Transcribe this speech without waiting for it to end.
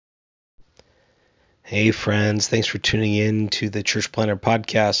Hey friends, thanks for tuning in to the Church Planner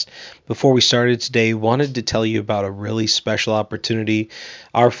Podcast. Before we started today, wanted to tell you about a really special opportunity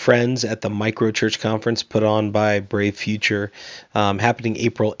our friends at the Micro Church Conference put on by Brave Future, happening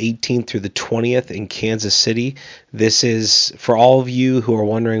April 18th through the 20th in Kansas City. This is for all of you who are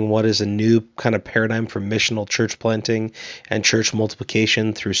wondering what is a new kind of paradigm for missional church planting and church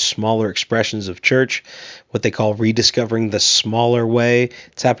multiplication through smaller expressions of church, what they call rediscovering the smaller way.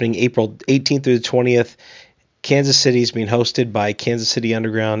 It's happening April 18th through the 20th. Kansas City is being hosted by Kansas City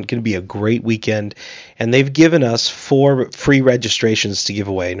Underground. Going to be a great weekend. And they've given us 4 free registrations to give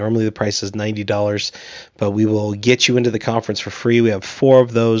away. Normally the price is $90, but we will get you into the conference for free. We have 4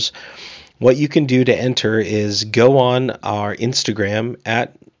 of those. What you can do to enter is go on our Instagram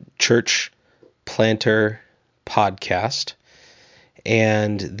at Church Planter Podcast.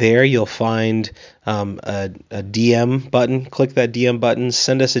 And there you'll find a DM button. Click that DM button.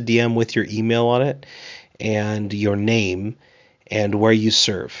 Send us a DM with your email on it and your name and where you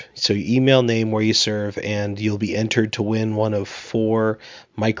serve. So you email, name, where you serve, and you'll be entered to win one of 4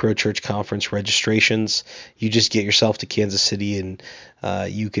 Micro Church Conference registrations. You just get yourself to Kansas City and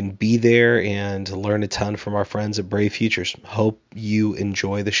you can be there and learn a ton from our friends at Brave Futures. Hope you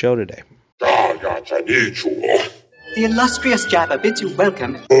enjoy the show today. The illustrious Jabba bids you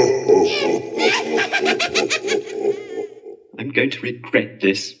welcome. I'm going to regret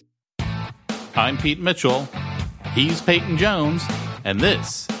this. I'm Pete Mitchell, he's Peyton Jones, and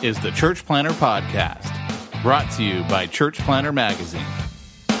this is the Church Planner Podcast, brought to you by Church Planner Magazine.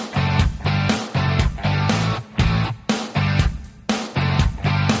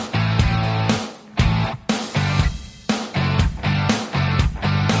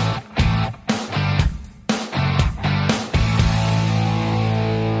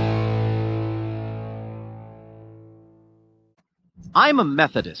 I'm a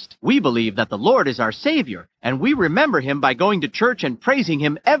Methodist. We believe that the Lord is our Savior, and we remember Him by going to church and praising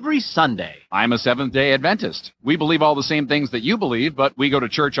Him every Sunday. I'm a Seventh-day Adventist. We believe all the same things that you believe, but we go to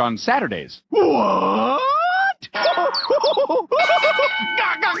church on Saturdays. What?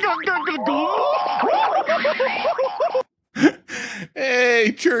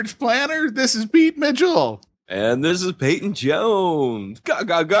 Hey, Church Planner, this is Pete Mitchell. And this is Peyton Jones.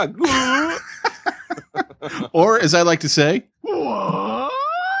 Or, as I like to say, What?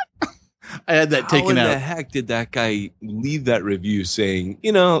 I had that taken How in out. the heck did that guy leave that review saying,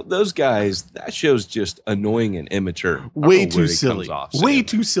 you know, those guys, that show's just annoying and immature? I don't Way know too where he silly. comes off Way saying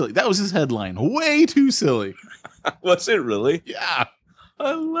too silly. That was his headline. Way too silly. that. Was it really? Yeah.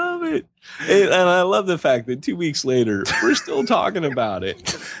 I love it. And I love the fact that 2 weeks later, we're still talking about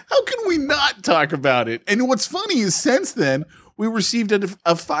it. How can we not talk about it? And what's funny is since then, we received a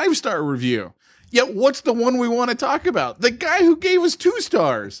 5-star review. Yet what's the one we want to talk about? The guy who gave us 2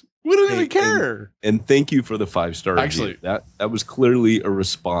 stars. We don't even care. And thank you for the 5-star Actually, review. That was clearly a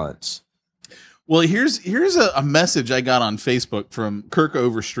response. Well, here's a message I got on Facebook from Kirk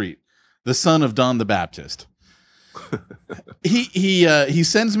Overstreet, the son of Don the Baptist. He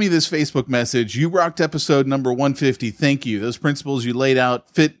sends me this Facebook message. You rocked episode number 150. Thank you. Those principles you laid out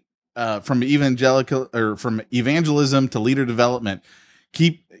fit from evangelism to leader development.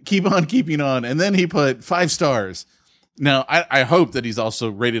 Keep on keeping on. And then he put 5 stars. Now, I hope that he's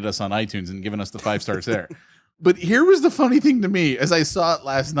also rated us on iTunes and given us the 5 stars there. But here was the funny thing to me as I saw it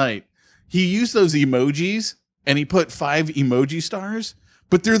last night. He used those emojis and he put 5 emoji stars,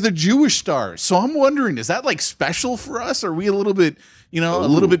 but they're the Jewish stars. So I'm wondering, is that like special for us? Are we a little bit, a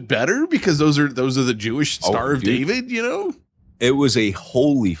little bit better because those are the Jewish Star of David, It was a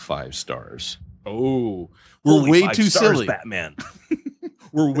holy 5 stars. Oh, we're way too silly. Batman.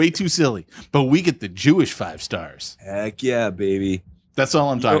 We're way too silly, but we get the Jewish 5 stars. Heck yeah, baby. That's all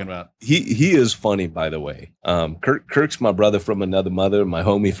I'm talking about. He is funny, by the way. Kirk's my brother from another mother, my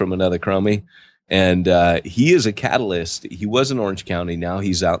homie from another crummy. And he is a catalyst. He was in Orange County. Now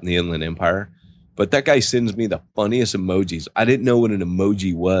he's out in the Inland Empire. But that guy sends me the funniest emojis. I didn't know what an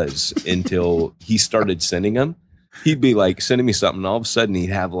emoji was until he started sending them. He'd be like sending me something. And all of a sudden he'd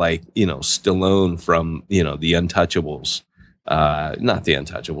have like, Stallone from, the Untouchables. Not the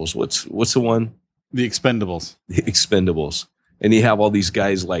Untouchables. What's the one? The Expendables. The Expendables. And you have all these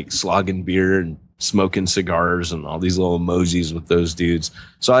guys like slogging beer and smoking cigars and all these little emojis with those dudes.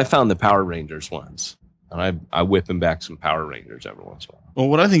 So I found the Power Rangers ones. And I whip him back some Power Rangers every once in a while. Well,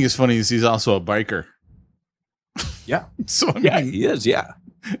 what I think is funny is he's also a biker. Yeah. So I mean, he is. Yeah.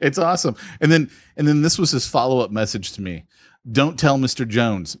 It's awesome. And then this was his follow-up message to me. Don't tell Mr.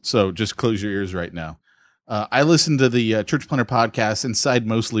 Jones. So just close your ears right now. I listened to the Church Planner podcast and side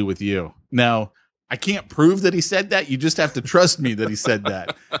mostly with you. Now, I can't prove that he said that. You just have to trust me that he said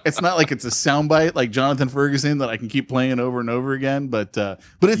that. It's not like it's a soundbite like Jonathan Ferguson that I can keep playing over and over again. But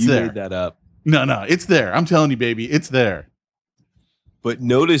it's You there. made that up. No, it's there. I'm telling you, baby, it's there. But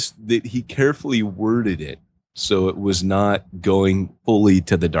notice that he carefully worded it so it was not going fully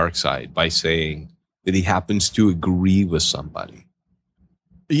to the dark side by saying that he happens to agree with somebody.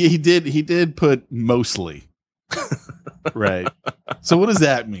 He did put mostly. Right. So what does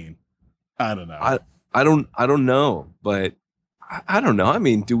that mean? I don't know. I don't know, but I don't know. I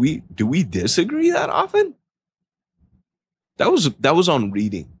mean, do we disagree that often? That was on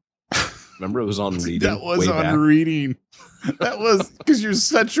reading. Remember, it was on reading. That was on reading. That was because you're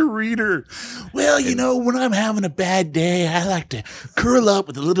such a reader. Well, when I'm having a bad day, I like to curl up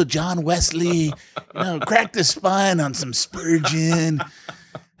with a little John Wesley, crack the spine on some Spurgeon,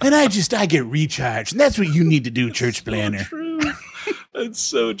 and I get recharged. And that's what you need to do, church planner. That's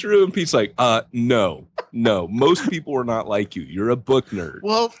so true. And Pete's like, no. Most people are not like you. You're a book nerd.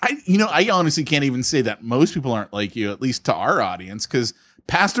 Well, I honestly can't even say that most people aren't like you, at least to our audience, because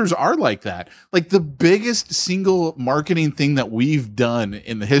pastors are like that. Like the biggest single marketing thing that we've done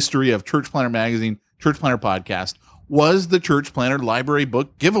in the history of Church Planner Magazine, Church Planner Podcast, was the Church Planner Library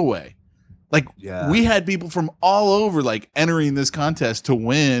Book giveaway. Like we had people from all over like entering this contest to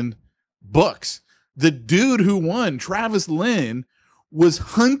win books. The dude who won, Travis Lynn, was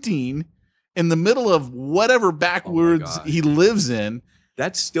hunting in the middle of whatever backwoods he lives in.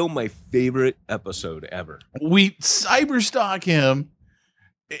 That's still my favorite episode ever. We cyberstalk him,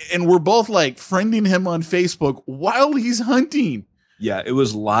 and we're both like friending him on Facebook while he's hunting. Yeah, it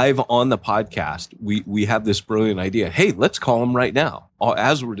was live on the podcast. We have this brilliant idea. Hey, let's call him right now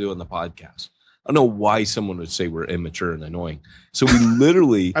as we're doing the podcast. I don't know why someone would say we're immature and annoying. So we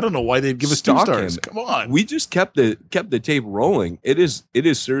literally I don't know why they'd give us 2 stars. Come on. We just kept the tape rolling. It is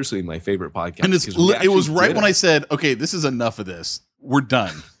seriously my favorite podcast. And it was right when I said, okay, this is enough of this. We're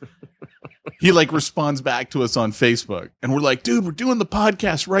done. He like responds back to us on Facebook. And we're like, dude, we're doing the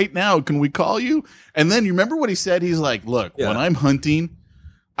podcast right now. Can we call you? And then you remember what he said? He's like, look, when I'm hunting,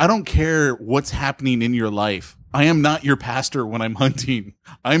 I don't care what's happening in your life. I am not your pastor when I'm hunting.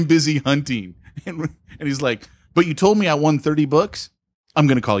 I'm busy hunting. And he's like, but you told me I won 30 books. I'm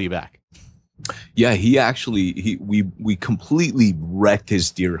going to call you back. Yeah, we completely wrecked his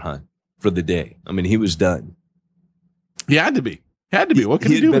deer hunt for the day. I mean, he was done. He had to be. What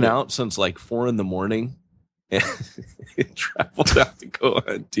can he do? He'd been out since like 4 a.m. and he traveled out to go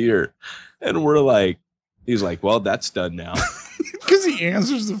hunt deer. And he's like, well, that's done now. Because he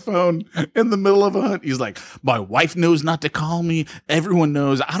answers the phone in the middle of a hunt. He's like, my wife knows not to call me. Everyone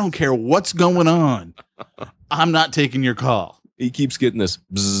knows. I don't care what's going on. I'm not taking your call. He keeps getting this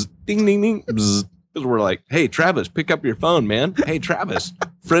bzz, ding, ding, ding, bzz. Because we're like, hey, Travis, pick up your phone, man. Hey, Travis,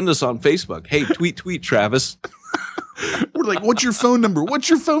 friend us on Facebook. Hey, tweet, Travis. We're like, what's your phone number?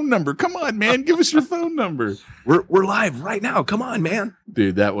 Come on, man. Give us your phone number. We're live right now. Come on, man.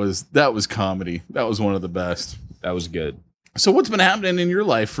 Dude, that was comedy. That was one of the best. That was good. So what's been happening in your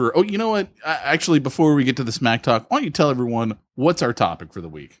life you know what? Actually, before we get to the smack talk, why don't you tell everyone what's our topic for the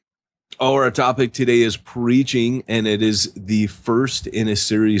week? Oh, our topic today is preaching, and it is the first in a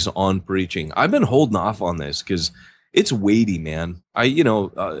series on preaching. I've been holding off on this because it's weighty, man.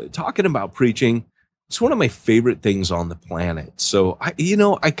 Talking about preaching, it's one of my favorite things on the planet. So I've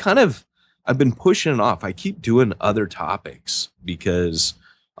been pushing it off. I keep doing other topics because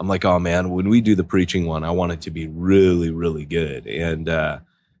I'm like, oh man, when we do the preaching one, I want it to be really, really good. And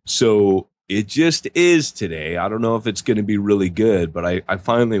so it just is today. I don't know if it's going to be really good, but I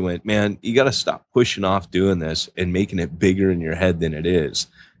finally went, man, you got to stop pushing off doing this and making it bigger in your head than it is.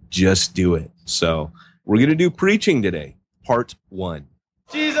 Just do it. So we're going to do preaching today, part 1.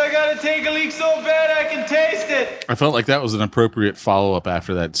 Jeez, I got to take a leak so bad I can taste it. I felt like that was an appropriate follow-up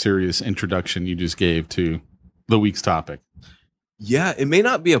after that serious introduction you just gave to the week's topic. Yeah, it may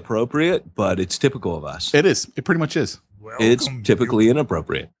not be appropriate, but it's typical of us. It is. It pretty much is. It's typically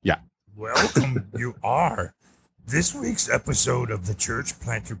inappropriate. Yeah. Welcome, you are. This week's episode of the Church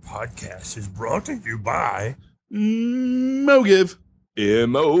Planter Podcast is brought to you by Mogiv.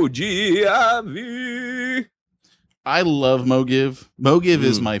 M-O-G-I-V. I love Mogiv. Mogiv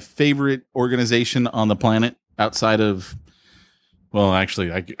is my favorite organization on the planet outside of, well,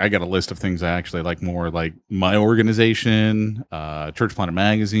 actually, I got a list of things I actually like more, like my organization, Church Planter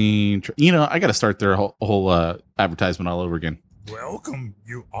Magazine. I got to start their whole advertisement all over again. Welcome,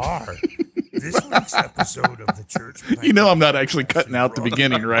 you are. This week's episode of the Church Planter I'm not actually cutting out the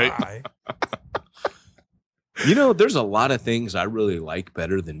beginning, right? There's a lot of things I really like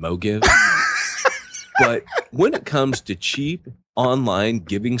better than Mogiv. But when it comes to cheap online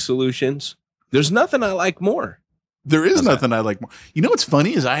giving solutions, There's nothing I like more. There is nothing I like more. You know what's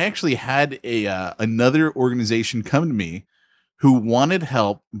funny is I actually had another organization come to me who wanted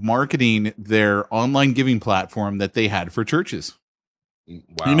help marketing their online giving platform that they had for churches.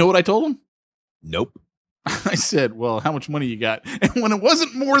 Wow. You know what I told them? Nope. I said, well, how much money you got? And when it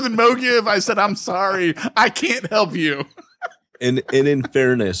wasn't more than MoGive, I said, I'm sorry, I can't help you. And in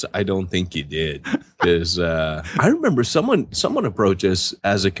fairness, I don't think you did, because I remember someone approached us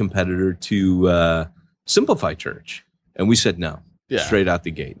as a competitor to Simplify Church, and we said no, straight out the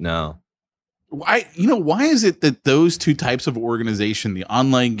gate, no. Why is it that those two types of organization, the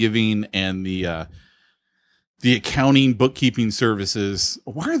online giving and the accounting bookkeeping services,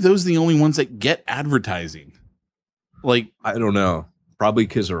 why are those the only ones that get advertising? Like, I don't know. Probably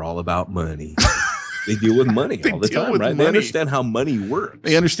because they're all about money. They deal with money all the time, right? They understand how money works.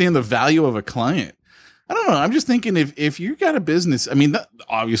 They understand the value of a client. I don't know. I'm just thinking if you got a business, I mean,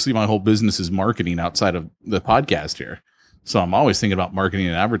 obviously my whole business is marketing outside of the podcast here. So I'm always thinking about marketing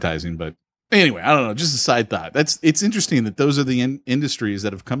and advertising. But anyway, I don't know. Just a side thought. It's interesting that those are the industries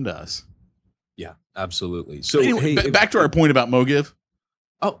that have come to us. Yeah, absolutely. So anyway, back to our point about MoGive.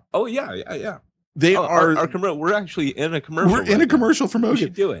 Oh yeah. They are our we're actually in a commercial. We're in a commercial for MoGive. We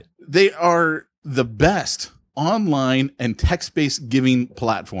should do it. They are the best online and text-based giving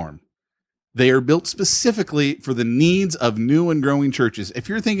platform. They are built specifically for the needs of new and growing churches. If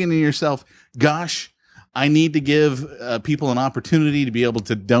you're thinking to yourself, gosh, I need to give people an opportunity to be able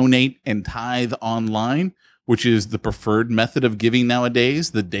to donate and tithe online, which is the preferred method of giving nowadays.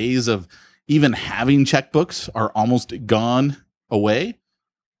 The days of even having checkbooks are almost gone away.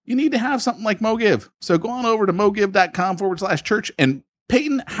 You need to have something like MoGive. So go on over to mogive.com/church. And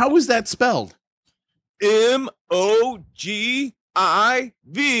Peyton, how is that spelled?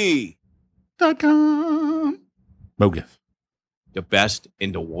 MOGIV.com. MoGive. The best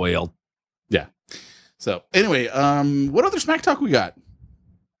in the world. Yeah. So anyway, what other smack talk we got?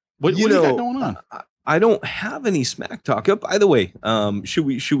 What do you got going on? I don't have any smack talk. Oh, by the way, should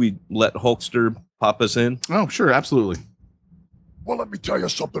we let Hulkster pop us in? Oh, sure, absolutely. Well, let me tell you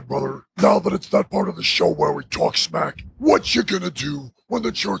something, brother. Now that it's that part of the show where we talk smack, what you gonna do when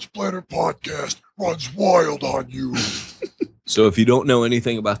the Church Planter podcast runs wild on you? So if you don't know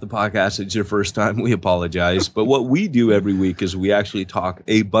anything about the podcast, it's your first time, we apologize. But what we do every week is we actually talk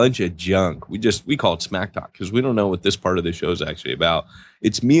a bunch of junk. We call it smack talk because we don't know what this part of the show is actually about.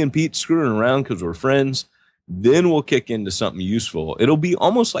 It's me and Pete screwing around because we're friends. Then we'll kick into something useful. It'll be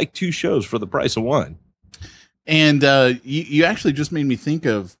almost like two shows for the price of one. And you actually just made me think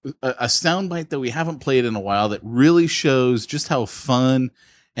of a soundbite that we haven't played in a while that really shows just how fun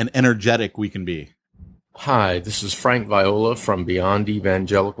and energetic we can be. Hi, this is Frank Viola from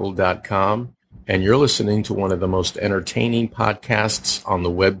BeyondEvangelical.com, and you're listening to one of the most entertaining podcasts on the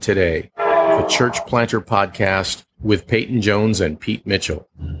web today, the Church Planter Podcast with Peyton Jones and Pete Mitchell.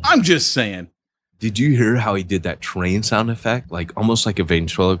 I'm just saying. Did you hear how he did that train sound effect? Like almost like a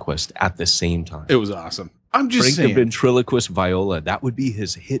ventriloquist at the same time. It was awesome. I'm just Frank saying. the ventriloquist Viola. That would be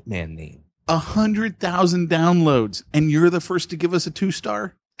his hitman name. 100,000 downloads, and you're the first to give us a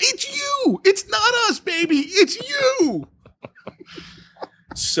 2-star? It's you. It's not us, baby. It's you.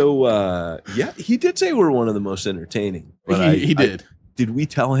 So, yeah, he did say we're one of the most entertaining. But he did. Did we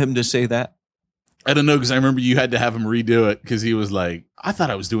tell him to say that? I don't know, because I remember you had to have him redo it because he was like, I thought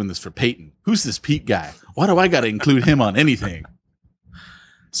I was doing this for Peyton. Who's this Pete guy? Why do I got to include him on anything?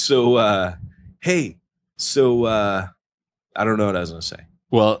 So, I don't know what I was going to say.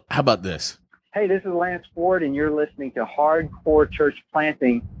 Well, how about this? Hey, this is Lance Ford, and you're listening to Hardcore Church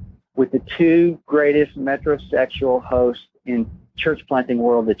Planting with the two greatest metrosexual hosts in church planting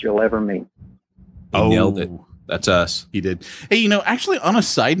world that you'll ever meet. He nailed it. That's us. He did. Hey, actually, on a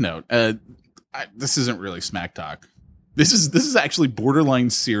side note, this isn't really smack talk. This is actually borderline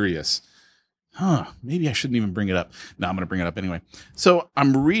serious. Maybe I shouldn't even bring it up. No, I'm going to bring it up anyway. So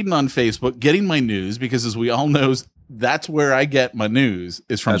I'm reading on Facebook, getting my news, because as we all know, that's where I get my news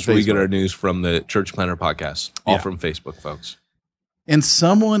is from Facebook. That's where we get our news from the Church Planter Podcast. All from Facebook, folks. And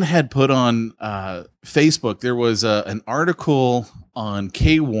someone had put on Facebook, there was an article on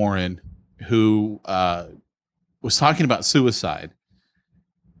Kay Warren who was talking about suicide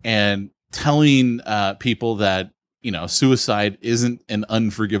and telling people that, suicide isn't an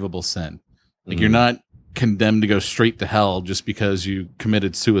unforgivable sin. Like you're not condemned to go straight to hell just because you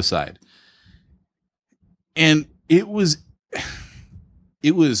committed suicide. And it was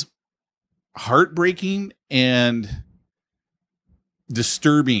heartbreaking and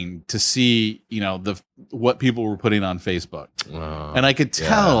disturbing to see, what people were putting on Facebook. And I could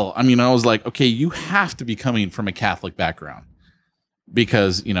tell, I was like, okay, you have to be coming from a Catholic background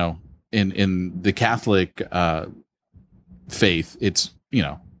because, in the Catholic faith, it's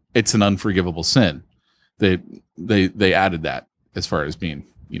it's an unforgivable sin. They added that as far as being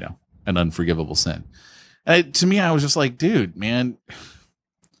an unforgivable sin. And to me, I was just like, dude, man,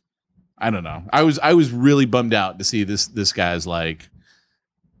 I don't know. I was really bummed out to see this guy's like,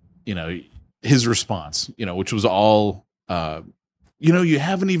 his response, which was all, you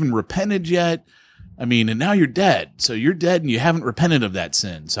haven't even repented yet. I mean, and now you're dead. So you're dead and you haven't repented of that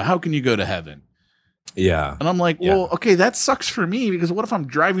sin. So how can you go to heaven? Yeah. And I'm like, well, okay, that sucks for me, because what if I'm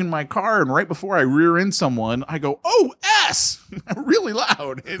driving my car and right before I rear end someone, I go, oh, S really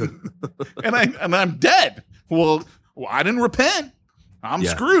loud and I'm dead. Well, I didn't repent. I'm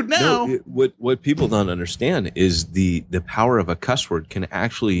screwed now. No, what people don't understand is the power of a cuss word can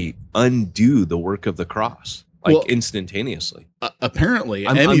actually undo the work of the cross, instantaneously. Apparently,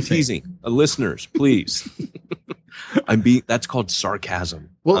 I'm teasing. Listeners, please. That's called sarcasm.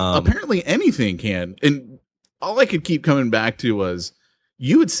 Well, apparently anything can. And all I could keep coming back to was,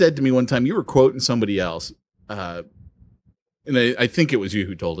 you had said to me one time, you were quoting somebody else. And I think it was you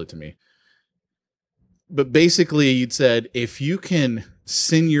who told it to me. But basically you'd said, if you can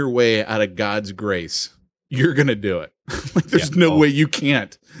sin your way out of God's grace, you're going to do it. There's no way you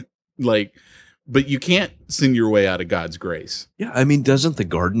can't. But you can't sin your way out of God's grace. Yeah, I mean, doesn't the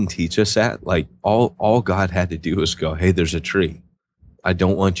garden teach us that? Like, all God had to do was go, hey, there's a tree. I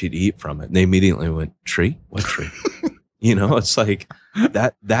don't want you to eat from it. And they immediately went, tree? What tree? It's like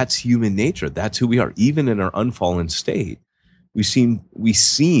that's human nature. That's who we are. Even in our unfallen state, we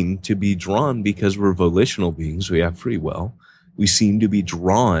seem to be drawn, because we're volitional beings. We have free will. We seem to be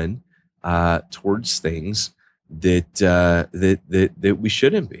drawn towards things that we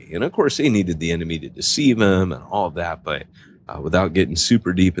shouldn't be. And of course, they needed the enemy to deceive them and all of that. But without getting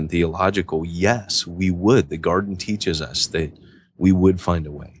super deep and theological, yes, we would. The garden teaches us that we would find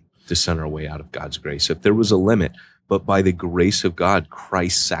a way to sin our way out of God's grace if there was a limit. But by the grace of God,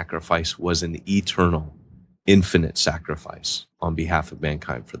 Christ's sacrifice was an eternal, infinite sacrifice on behalf of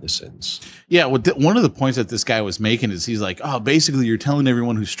mankind for the sins. Yeah, well, one of the points that this guy was making is he's like, oh, basically you're telling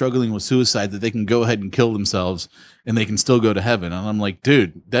everyone who's struggling with suicide that they can go ahead and kill themselves and they can still go to heaven. And I'm like,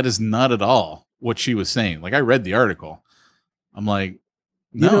 dude, that is not at all what she was saying. Like, I read the article. I'm like,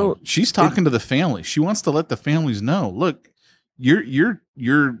 no, she's talking to the family. She wants to let the families know, look, your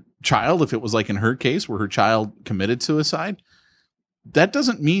child, if it was like in her case where her child committed suicide, that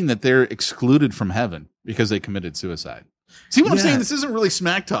doesn't mean that they're excluded from heaven because they committed suicide. See what I'm saying? This isn't really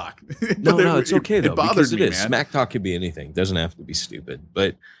smack talk. No, it's okay though. It bothers me, man. Smack talk could be anything. It doesn't have to be stupid.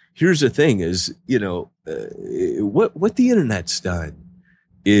 But here's the thing: is what the internet's done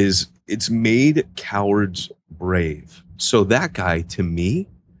is it's made cowards brave. So that guy, to me,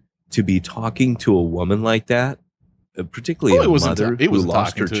 to be talking to a woman like that, particularly a mother who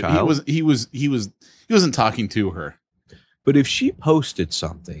lost her child, he wasn't talking to her. But if she posted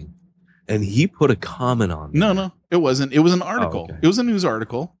something and he put a comment on there, no, it wasn't. It was an article. Oh, okay. It was a news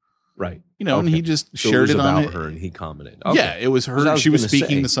article, right? And he just shared it about on her, and he commented. Okay. Yeah, it was her. She was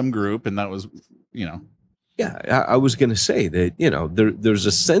speaking to some group, and that was, Yeah, I was going to say that there's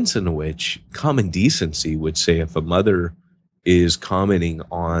a sense in which common decency would say if a mother is commenting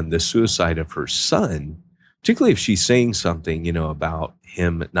on the suicide of her son, particularly if she's saying something about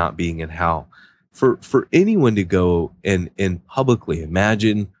him not being in hell. For anyone to go and publicly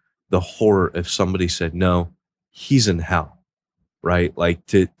imagine the horror if somebody said, no, he's in hell, right? Like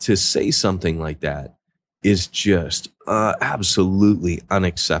to say something like that is just absolutely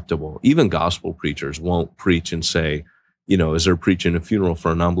unacceptable. Even gospel preachers won't preach and say, as they're preaching a funeral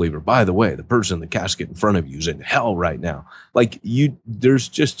for a non-believer, by the way, the person in the casket in front of you is in hell right now. Like there's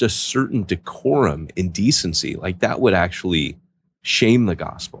just a certain decorum and decency. Like that would actually shame the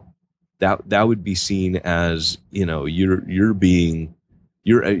gospel. That would be seen as, you're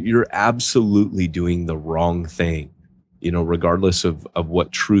absolutely doing the wrong thing, regardless of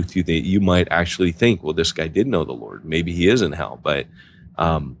what truth you might actually think, well, this guy did know the Lord. Maybe he is in hell, but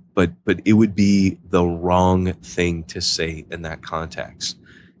it would be the wrong thing to say in that context.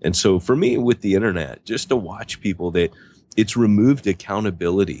 And so for me with the internet, just to watch people that it's removed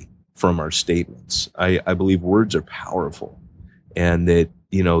accountability from our statements. I believe words are powerful, and that,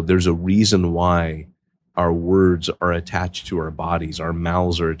 there's a reason why our words are attached to our bodies. Our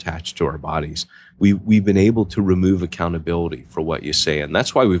mouths are attached to our bodies. We've been able to remove accountability for what you say. And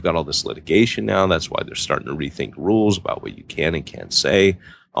that's why we've got all this litigation now. That's why they're starting to rethink rules about what you can and can't say.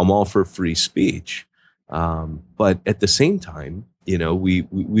 I'm all for free speech. But at the same time,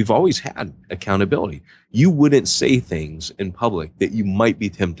 we've always had accountability. You wouldn't say things in public that you might be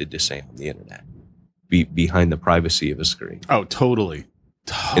tempted to say on the internet behind the privacy of a screen. Oh, totally.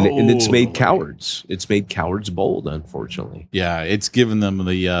 And it's made cowards. It's made cowards bold, unfortunately. Yeah, it's given them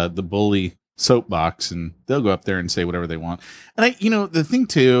the bully soapbox, and they'll go up there and say whatever they want. And the thing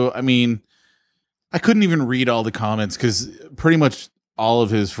too, I mean, I couldn't even read all the comments because pretty much all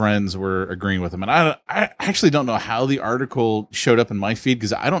of his friends were agreeing with him. And I actually don't know how the article showed up in my feed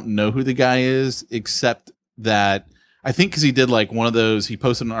because I don't know who the guy is, except that I think because he did like one of those, he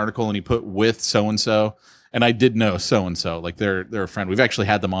posted an article and he put with so-and-so. And I did know so-and-so, like they're a friend. We've actually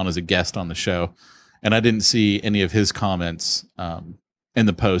had them on as a guest on the show. And I didn't see any of his comments in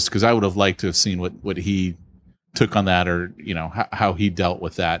the post because I would have liked to have seen what he took on that, or, how he dealt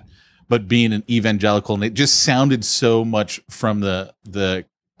with that. But being an evangelical, and it just sounded so much from the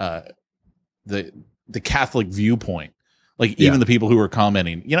Catholic viewpoint. Like even the people who were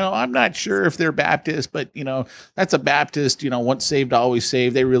commenting, I'm not sure if they're Baptist, but that's a Baptist, once saved, always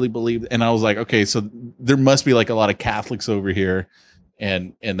saved. They really believe. And I was like, okay, so there must be like a lot of Catholics over here.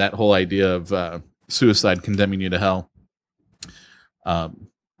 And that whole idea of suicide condemning you to hell,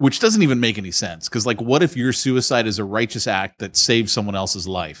 which doesn't even make any sense. Cause like, what if your suicide is a righteous act that saves someone else's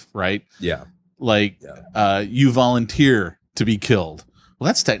life? Right. Yeah. Like, you volunteer to be killed. Well,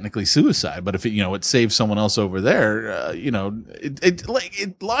 that's technically suicide, but if it saves someone else over there,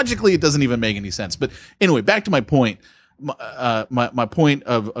 logically it doesn't even make any sense. But anyway, back to my point. My point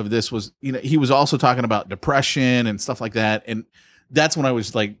of this was, he was also talking about depression and stuff like that, and that's when I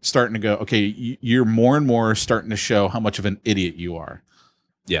was like starting to go, okay, you're more and more starting to show how much of an idiot you are.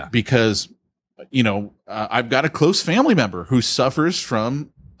 Yeah, because I've got a close family member who suffers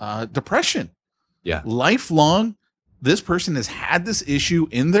from depression. Yeah, lifelong. This person has had this issue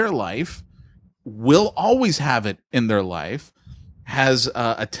in their life, will always have it in their life, has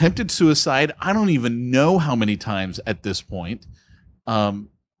attempted suicide. I don't even know how many times at this point. And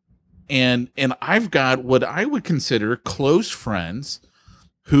I've got what I would consider close friends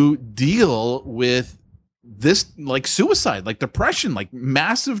who deal with this, like suicide, like depression, like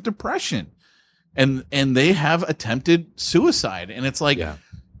massive depression. And they have attempted suicide. And it's like,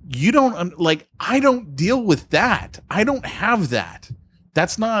 you don't I don't deal with that. I don't have that.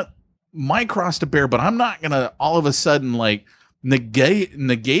 That's not my cross to bear, but I'm not going to all of a sudden like negate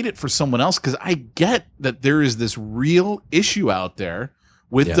it for someone else. Cause I get that there is this real issue out there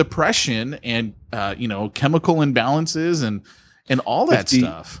with depression and, chemical imbalances and all that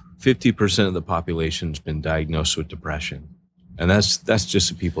stuff. 50% of the population's been diagnosed with depression. And that's just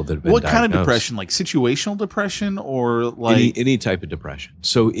the people that have been diagnosed. What kind of depression? Like situational depression, or like any type of depression?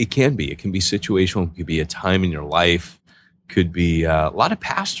 So it can be situational. It could be a time in your life. Could be a lot of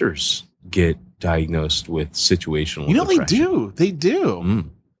pastors get diagnosed with situational depression. They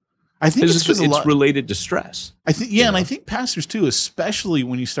do. I think it's related to stress. I think, and I think pastors too, especially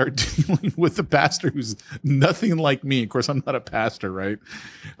when you start dealing with a pastor who's nothing like me. Of course, I'm not a pastor, right?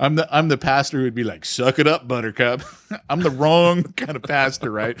 I'm the pastor who'd be like, "Suck it up, Buttercup." I'm the wrong kind of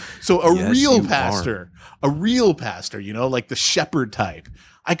pastor, right? So a real pastor, like the shepherd type.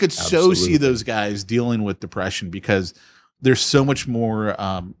 I could so see those guys dealing with depression because they're so much more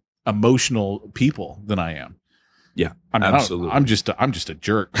emotional people than I am. Yeah, I mean, absolutely. I'm just a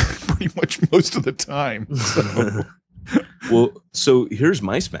jerk pretty much most of the time. So. Well, so here's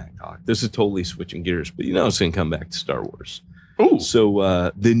my smack talk. This is totally switching gears, but it's going to come back to Star Wars. Oh,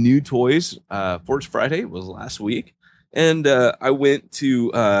 so the new toys, Force Friday was last week, and I went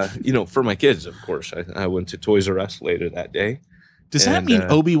to, for my kids, of course. I went to Toys R Us later that day. Does that mean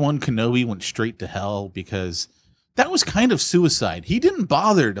Obi-Wan Kenobi went straight to hell? Because that was kind of suicide. He didn't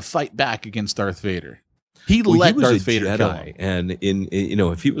bother to fight back against Darth Vader. He let Darth Vader kill him. And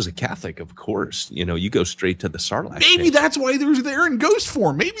if he was a Catholic, of course, you go straight to the Sarlacc. Maybe that's why they're in ghost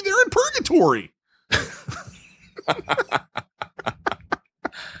form. Maybe they're in purgatory.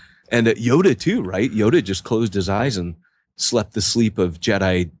 And Yoda too, right? Yoda just closed his eyes and slept the sleep of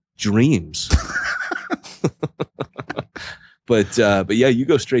Jedi dreams. But yeah, you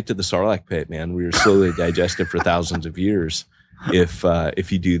go straight to the Sarlacc pit, man. We were slowly digested for thousands of years.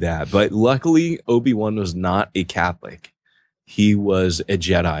 If you do that. But luckily, Obi-Wan was not a Catholic. He was a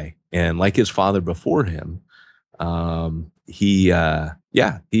Jedi. And like his father before him, he was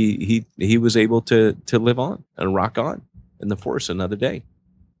able to live on and rock on in the Force another day.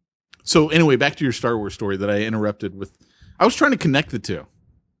 So anyway, back to your Star Wars story that I interrupted with. I was trying to connect the two.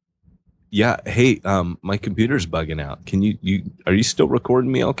 Yeah. Hey, my computer's bugging out. Are you still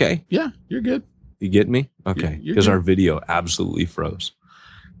recording me okay? Yeah, you're good. You get me? Okay. Because our video absolutely froze.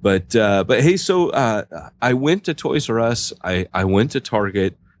 But hey, so I went to Toys R Us. I went to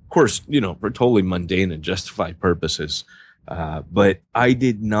Target. Of course, for totally mundane and justified purposes. But I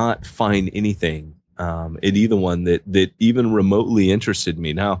did not find anything in either one that even remotely interested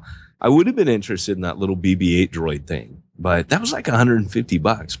me. Now, I would have been interested in that little BB-8 droid thing, but that was like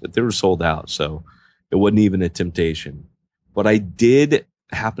 $150, but they were sold out, so it wasn't even a temptation. But I did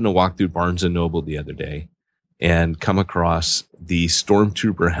happen to walk through Barnes & Noble the other day and come across the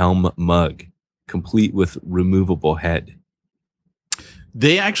Stormtrooper helm mug, complete with removable head.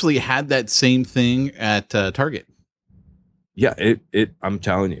 They actually had that same thing at Target. Yeah, I'm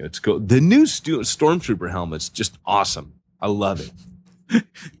telling you, it's cool. The new Stormtrooper helmet's just awesome. I love it.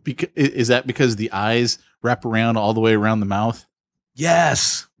 Is that because the eyes wrap around all the way around the mouth?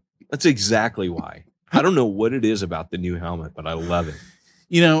 Yes, that's exactly why. I don't know what it is about the new helmet, but I love it.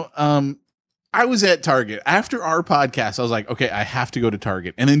 You know, I was at Target after our podcast. I was like, okay, I have to go to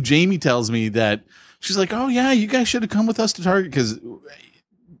Target. And then Jamie tells me that she's like, oh yeah, you guys should have come with us to Target, because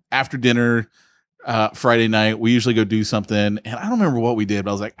after dinner, Friday night, we usually go do something. And I don't remember what we did,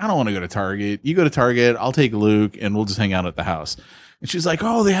 but I was like, I don't want to go to Target. You go to Target, I'll take Luke and we'll just hang out at the house. And she's like,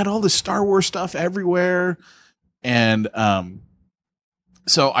 oh, they had all this Star Wars stuff everywhere. And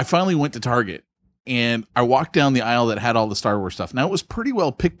so I finally went to Target and I walked down the aisle that had all the Star Wars stuff. Now, it was pretty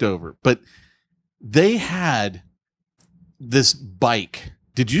well picked over, but they had this bike.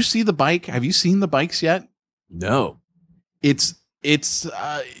 Did you see the bike? Have you seen the bikes yet? No. It's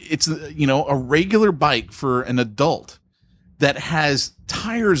you know, a regular bike for an adult that has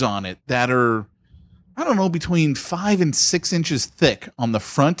tires on it that are, I don't know, between 5 and 6 inches thick on the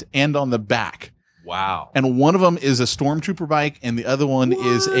front and on the back. Wow. And one of them is a Stormtrooper bike, and the other one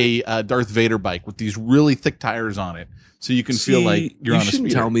is a Darth Vader bike with these really thick tires on it. So you can feel like you're on a speeder. You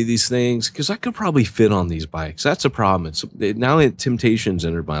shouldn't tell me these things, because I could probably fit on these bikes. That's a problem. Now temptations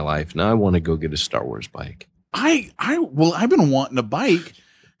entered my life. Now I want to go get a Star Wars bike. Well, I've been wanting a bike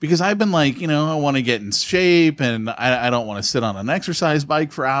because I've been like, you know, I want to get in shape, and I don't want to sit on an exercise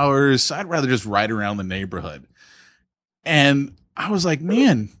bike for hours. So I'd rather just ride around the neighborhood. And I was like,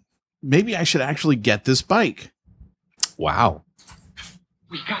 man, maybe I should actually get this bike. Wow.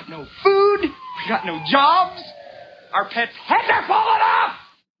 We got no food. We got no jobs. Our pets' heads are falling off.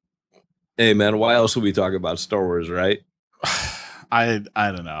 Hey, man, why else would we talk about Star Wars, right? I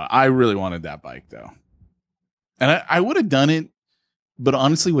don't know. I really wanted that bike, though. And I would have done it, but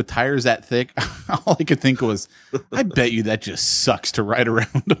honestly, with tires that thick, all I could think was, I bet you that just sucks to ride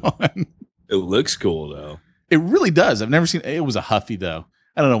around on. It looks cool, though. It really does. I've never seen it. Was a Huffy, though.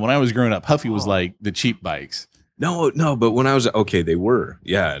 I don't know. When I was growing up, Huffy was like the cheap bikes. No, but when I was, okay, they were.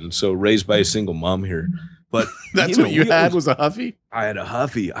 Yeah. And so raised by a single mom here. But that's what you had was a Huffy? I had a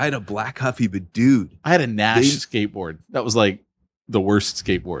Huffy. I had a black Huffy, but dude. I had a Nash skateboard. That was like the worst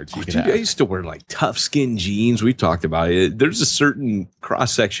skateboards you could have. I used to wear like tough skin jeans. We talked about it. There's a certain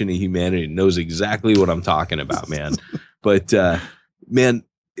cross section of humanity that knows exactly what I'm talking about, man. But man,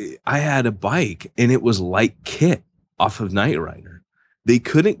 I had a bike and it was like Kit off of Knight Rider. They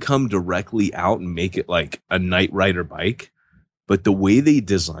couldn't come directly out and make it like a Knight Rider bike, but the way they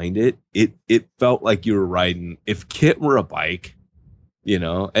designed it, it felt like you were riding. If Kit were a bike, you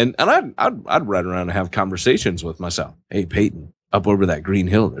know, and I'd ride around and have conversations with myself. Hey, Peyton, up over that green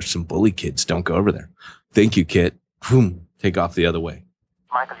hill, there's some bully kids. Don't go over there. Thank you, Kit. Boom, take off the other way.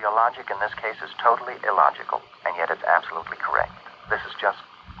 Michael, your logic in this case is totally illogical, and yet it's absolutely correct. This is just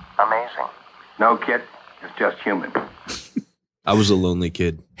amazing. No, Kit, it's just human. I was a lonely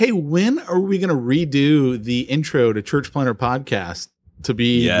kid. Hey, when are we going to redo the intro to Church Planter Podcast to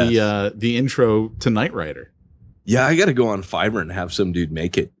be the intro to Knight Rider? Yeah, I got to go on Fiverr and have some dude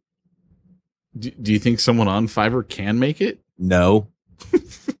make it. Do you think someone on Fiverr can make it? No.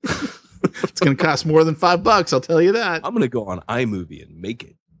 It's going to cost more than $5. I'll tell you that. I'm going to go on iMovie and make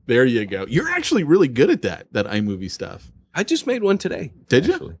it. There you go. You're actually really good at that iMovie stuff. I just made one today. Did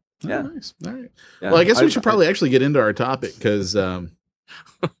you? Actually. Oh, yeah. Nice. All right. Yeah. Well, I guess we should probably actually get into our topic because I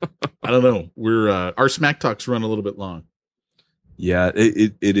don't know. We're our Smack Talks run a little bit long. Yeah,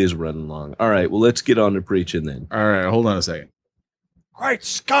 it is running long. All right. Well, let's get on to preaching then. All right. Hold on a second. Great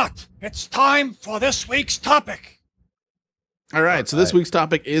Scott! It's time for this week's topic. All right. So this week's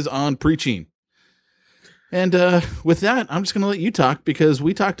topic is on preaching. And with that, I'm just going to let you talk because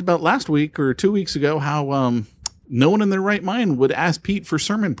we talked about last week or 2 weeks ago how no one in their right mind would ask Pete for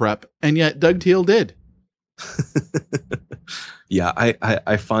sermon prep, and yet Doug Teal did. Yeah,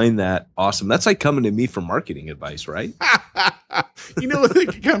 I find that awesome. That's like coming to me for marketing advice, right? You know what they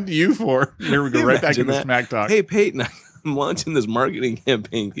could come to you for? Here we go, right back in the Smack Talk. Hey, Peyton, I'm launching this marketing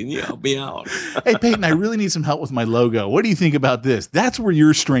campaign. Can you help me out? Hey, Peyton, I really need some help with my logo. What do you think about this? That's where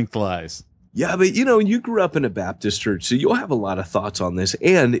your strength lies. Yeah, but you know, you grew up in a Baptist church, so you'll have a lot of thoughts on this,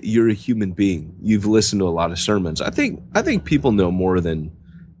 and you're a human being. You've listened to a lot of sermons. I think people know more than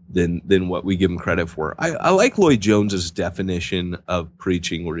than what we give them credit for. I like Lloyd Jones's definition of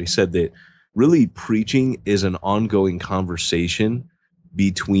preaching, where he said that really preaching is an ongoing conversation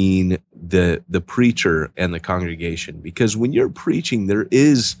between the preacher and the congregation. Because when you're preaching,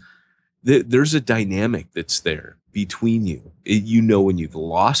 there's a dynamic that's there between you. You know when you've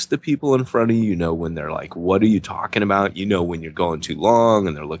lost the people in front of you. You know when they're like, what are you talking about? You know when you're going too long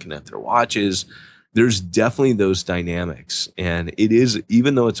and they're looking at their watches. There's definitely those dynamics. And it is,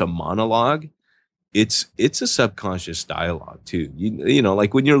 even though it's a monologue, it's a subconscious dialogue too. You know,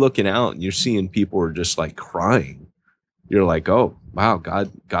 like when you're looking out and you're seeing people are just like crying, you're like, oh, wow,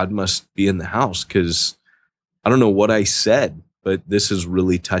 God must be in the house, because I don't know what I said, but this is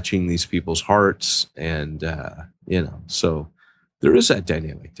really touching these people's hearts. And, you know, so there is that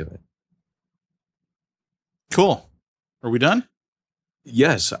dynamic to it. Cool. Are we done?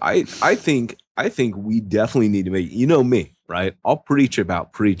 Yes. I think we definitely need to make, you know me, right? I'll preach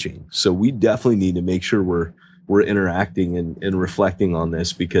about preaching. So we definitely need to make sure we're interacting and reflecting on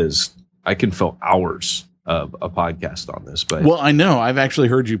this, because I can fill hours of a podcast on this. But well, I know I've actually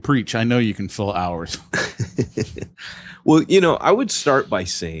heard you preach. I know you can fill hours. Well, you know, I would start by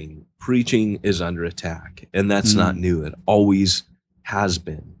saying preaching is under attack, and that's not new. It always has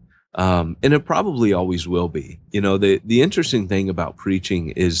been. And it probably always will be. You know, the interesting thing about preaching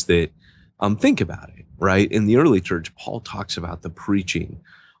is that, think about it, right? In the early church, Paul talks about the preaching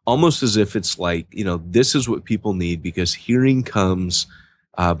almost as if it's like, you know, this is what people need, because hearing comes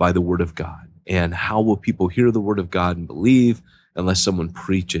by the word of God. And how will people hear the word of God and believe unless someone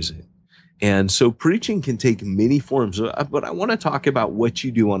preaches it? And so preaching can take many forms, but I want to talk about what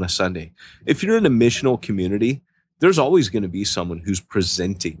you do on a Sunday. If you're in a missional community, there's always going to be someone who's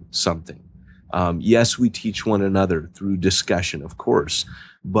presenting something. Yes, we teach one another through discussion, of course,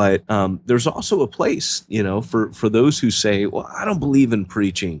 but there's also a place, you know, for those who say, well, I don't believe in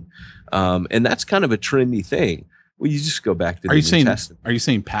preaching. And that's kind of a trendy thing. Well, you just go back to the New Testament. Are you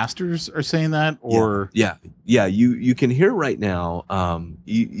saying pastors are saying that, or yeah? You can hear right now.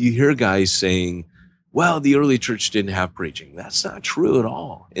 You hear guys saying, "Well, the early church didn't have preaching." That's not true at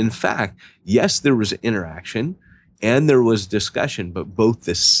all. In fact, yes, there was interaction and there was discussion, but both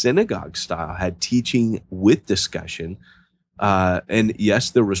the synagogue style had teaching with discussion. And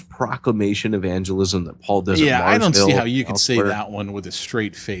yes, there was proclamation evangelism that Paul does. Yeah, I don't see how you could say that one with a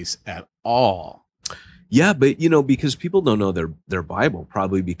straight face at all. Yeah, but you know, because people don't know their Bible,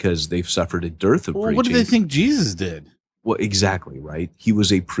 probably because they've suffered a dearth of preaching. What do they think Jesus did? Well, exactly, right? He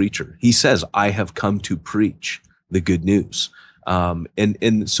was a preacher. He says, "I have come to preach the good news."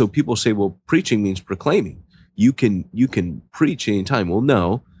 And so people say, well, preaching means proclaiming. You can preach anytime. Well,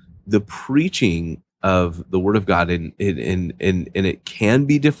 no, the preaching of the word of God, and it can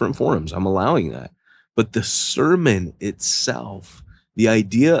be different forms. I'm allowing that. But the sermon itself, the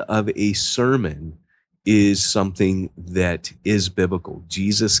idea of a sermon, is something that is biblical.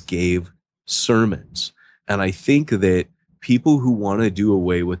 Jesus gave sermons. And I think that people who want to do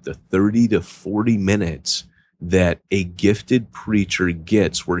away with the 30 to 40 minutes that a gifted preacher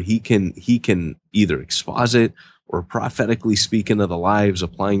gets, where he can either exposit or prophetically speak into the lives,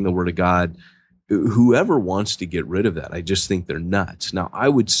 applying the word of God, whoever wants to get rid of that, I just think they're nuts. Now, I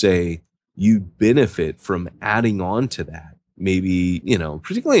would say you benefit from adding on to that. Maybe, you know,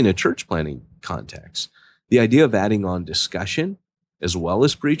 particularly in a church planting context, the idea of adding on discussion as well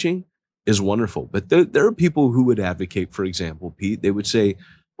as preaching is wonderful. But there are people who would advocate, for example, Pete, they would say,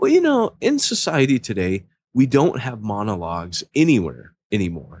 well, you know, in society today, we don't have monologues anywhere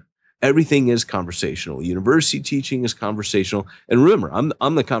anymore. Everything is conversational. University teaching is conversational. And remember,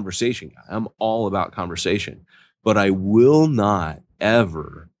 I'm the conversation guy. I'm all about conversation. But I will not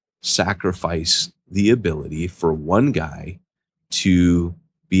ever sacrifice the ability for one guy to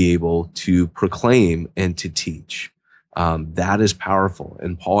be able to proclaim and to teach. That is powerful.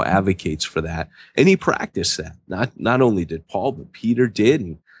 And Paul advocates for that. And he practiced that. Not only did Paul, but Peter did.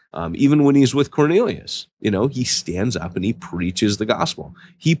 And even when he's with Cornelius, you know, he stands up and he preaches the gospel.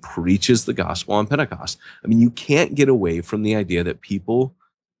 He preaches the gospel on Pentecost. I mean, you can't get away from the idea that people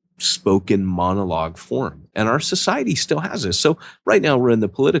spoke in monologue form. And our society still has this. So right now we're in the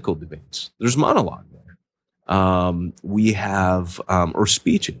political debates. There's monologue there. We have, or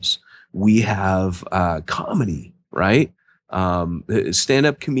speeches. We have comedy, right?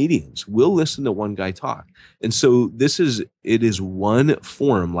 Stand-up comedians will listen to one guy talk. And so it is one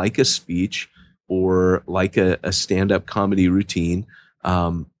form, like a speech or like a stand-up comedy routine.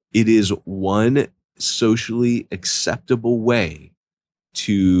 It is one socially acceptable way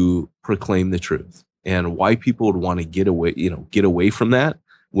to proclaim the truth. And why people would want to get away from that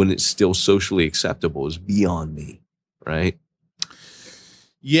when it's still socially acceptable is beyond me, right?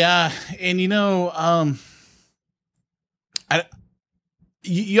 Yeah, and you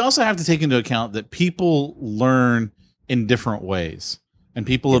also have to take into account that people learn in different ways, and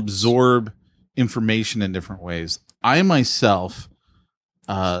people absorb information in different ways. I myself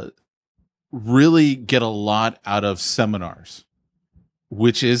really get a lot out of seminars,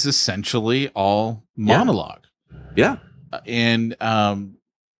 which is essentially all monologue. Yeah. And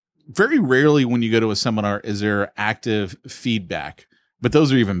very rarely when you go to a seminar is there active feedback, but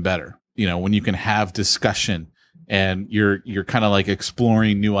those are even better. When you can have discussion and you're kind of like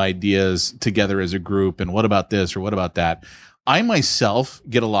exploring new ideas together as a group. And what about this or what about that? I myself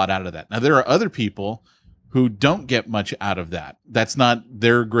get a lot out of that. Now, there are other people who don't get much out of that. That's not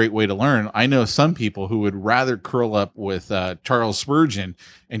their great way to learn. I know some people who would rather curl up with Charles Spurgeon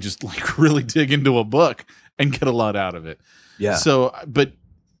and just like really dig into a book and get a lot out of it. Yeah. So, but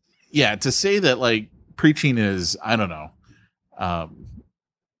yeah, to say that like preaching is, I don't know,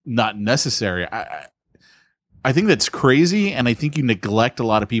 not necessary. I think that's crazy, and I think you neglect a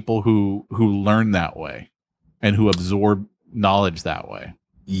lot of people who learn that way and who absorb knowledge that way.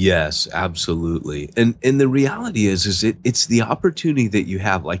 Yes, absolutely. And the reality is it's the opportunity that you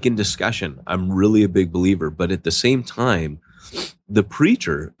have, like in discussion. I'm really a big believer, but at the same time, the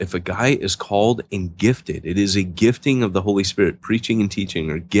preacher, if a guy is called and gifted, it is a gifting of the Holy Spirit. Preaching and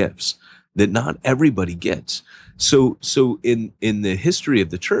teaching are gifts that not everybody gets. So in the history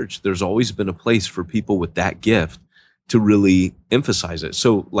of the church, there's always been a place for people with that gift to really emphasize it.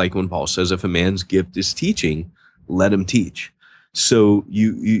 So like when Paul says, if a man's gift is teaching, let him teach. So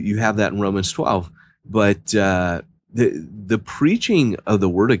you have that in Romans 12, but the preaching of the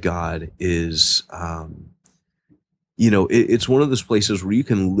Word of God is, it's one of those places where you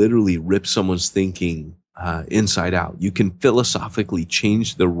can literally rip someone's thinking inside out. You can philosophically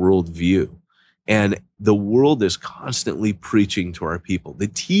change their worldview, and the world is constantly preaching to our people. The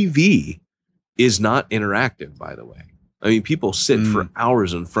TV is not interactive, by the way. I mean, people sit for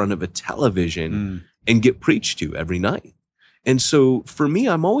hours in front of a television and get preached to every night. And so for me,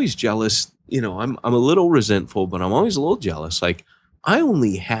 I'm always jealous. I'm a little resentful, but I'm always a little jealous. Like, I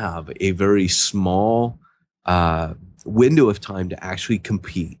only have a very small window of time to actually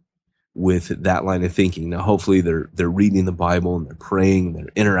compete with that line of thinking. Now, hopefully they're reading the Bible and they're praying, and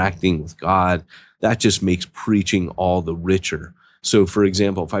they're interacting with God. That just makes preaching all the richer. So for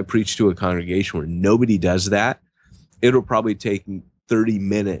example, if I preach to a congregation where nobody does that, it'll probably take 30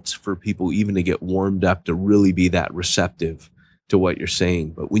 minutes for people even to get warmed up to really be that receptive to what you're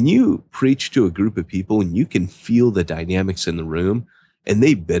saying. But when you preach to a group of people and you can feel the dynamics in the room and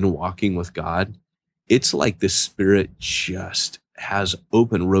they've been walking with God, it's like the Spirit just has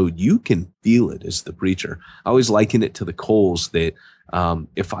open road. You can feel it as the preacher. I always liken it to the coals that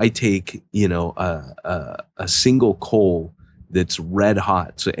if I take, a single coal that's red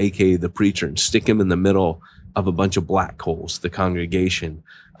hot, so AKA the preacher, and stick him in the middle of a bunch of black coals, the congregation,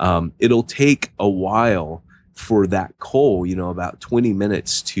 it'll take a while for that coal, about 20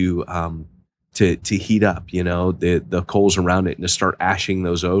 minutes to heat up, the coals around it, and to start ashing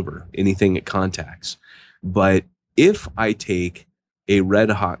those over anything it contacts. But if I take a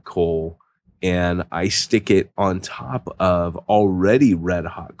red hot coal and I stick it on top of already red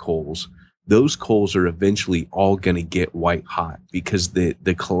hot coals, those coals are eventually all going to get white hot, because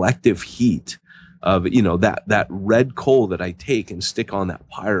the collective heat of, that red coal that I take and stick on that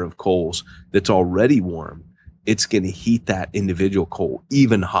pyre of coals that's already warm, it's going to heat that individual coal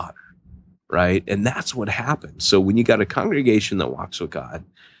even hotter, right? And that's what happens. So when you got a congregation that walks with God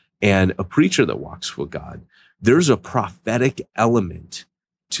and a preacher that walks with God, there's a prophetic element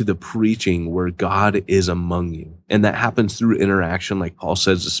to the preaching where God is among you. And that happens through interaction, like Paul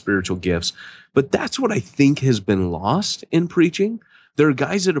says, the spiritual gifts. But that's what I think has been lost in preaching. There are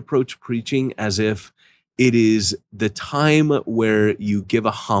guys that approach preaching as if it is the time where you give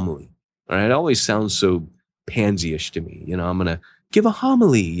a homily. All right, it always sounds so pansy-ish to me. I'm going to give a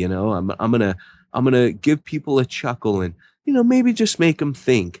homily. I'm going to give people a chuckle and maybe just make them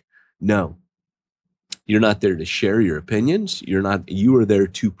think. No, you're not there to share your opinions. You are there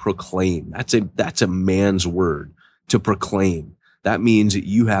to proclaim. That's a man's word, to proclaim. That means that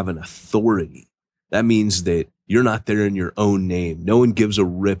you have an authority. That means that you're not there in your own name. No one gives a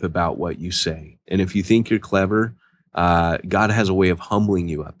rip about what you say. And if you think you're clever, God has a way of humbling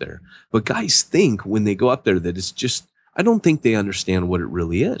you up there. But guys think when they go up there that it's just, I don't think they understand what it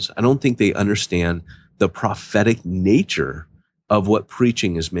really is. I don't think they understand the prophetic nature of what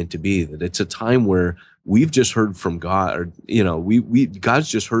preaching is meant to be, that it's a time where we've just heard from God, or, God's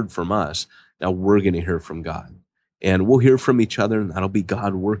just heard from us. Now we're going to hear from God, and we'll hear from each other, and that'll be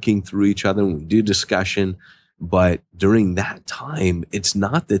God working through each other. And we do discussion, But during that time, it's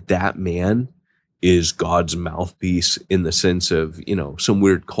not that man is God's mouthpiece in the sense of, some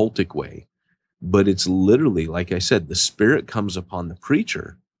weird cultic way, but it's literally, like I said, the Spirit comes upon the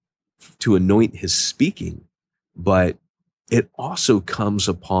preacher to anoint his speaking, but it also comes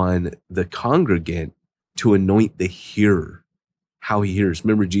upon the congregant to anoint the hearer, how he hears.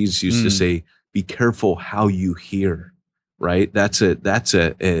 Remember, Jesus used to say, be careful how you hear, right? That's an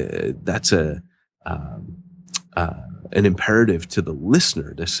imperative to the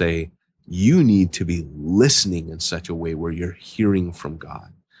listener to say, you need to be listening in such a way where you're hearing from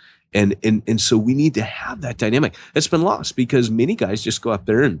God. And so we need to have that dynamic. It's been lost because many guys just go up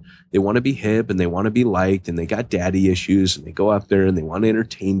there and they want to be hip and they want to be liked and they got daddy issues and they go up there and they want to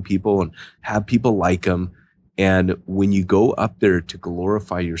entertain people and have people like them. And when you go up there to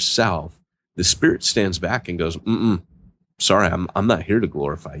glorify yourself, the Spirit stands back and goes, sorry, I'm not here to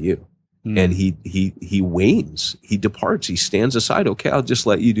glorify you. And he wanes, he departs, he stands aside. Okay, I'll just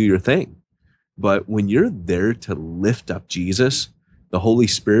let you do your thing. But when you're there to lift up Jesus, the Holy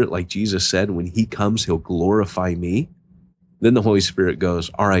Spirit, like Jesus said, when he comes, he'll glorify me. Then the Holy Spirit goes,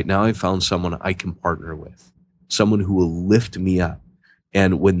 all right, now I found someone I can partner with, someone who will lift me up.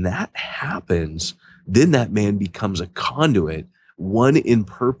 And when that happens, then that man becomes a conduit, one in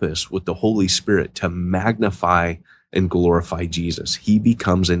purpose with the Holy Spirit to magnify and glorify Jesus. He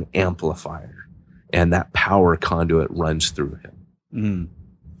becomes an amplifier, and that power conduit runs through him.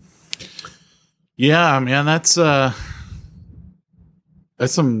 Yeah, man, that's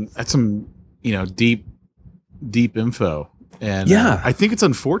some deep info. And I think it's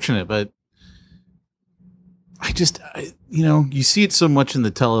unfortunate, but you see it so much in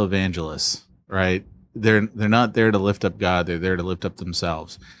the televangelists, right? They're not there to lift up God, they're there to lift up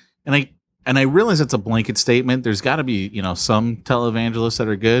themselves. And I realize that's a blanket statement. There's got to be, some televangelists that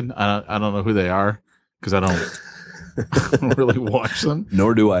are good. I don't know who they are because I don't really watch them.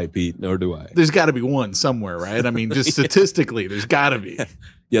 Nor do I, Pete. Nor do I. There's got to be one somewhere, right? I mean, just statistically, there's got to be.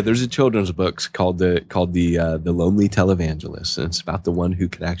 Yeah, there's a children's book called the Lonely Televangelist, and it's about the one who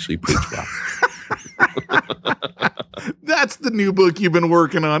could actually preach well. That's the new book you've been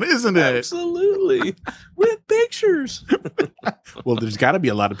working on, isn't it? Absolutely. With pictures. Well, there's got to be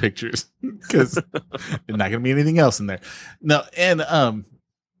a lot of pictures because there's not going to be anything else in there. No, and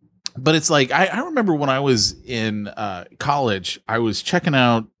but it's like I remember when I was in college, I was checking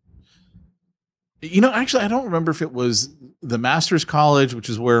out. Actually, I don't remember if it was the Master's College, which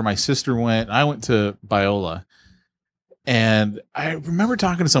is where my sister went. I went to Biola, and I remember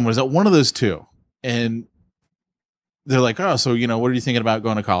talking to someone. Is that one of those two? And they're like, oh, so, what are you thinking about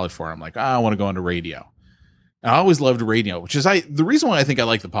going to college for? I'm like, I want to go into radio. And I always loved radio, which is the reason why I think I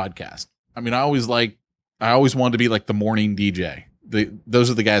like the podcast. I mean, I always wanted to be like the morning DJ. Those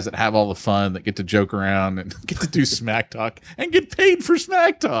are the guys that have all the fun, that get to joke around and get to do smack talk and get paid for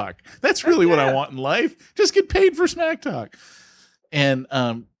smack talk. That's really what I want in life. Just get paid for smack talk. And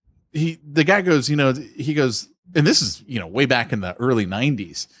the guy goes, he goes, and this is, way back in the early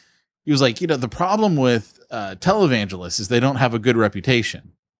 90s. He was like, the problem with televangelists is they don't have a good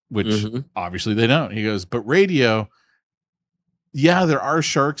reputation, which obviously they don't. He goes, but radio, yeah, there are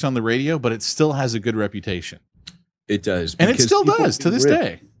sharks on the radio, but it still has a good reputation. It does. And it still does to this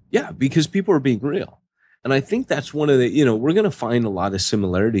day. Yeah, because people are being real. And I think that's one of the, we're going to find a lot of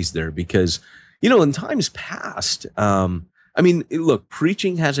similarities there because, in times past, look,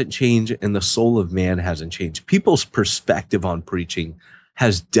 preaching hasn't changed and the soul of man hasn't changed. People's perspective on preaching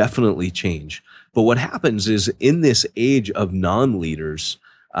has definitely changed. But what happens is in this age of non-leaders,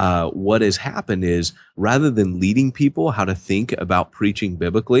 what has happened is rather than leading people how to think about preaching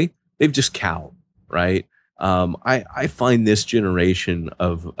biblically, they've just cowed, right? I find this generation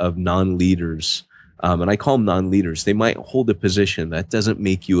of non-leaders, and I call them non-leaders, they might hold a position that doesn't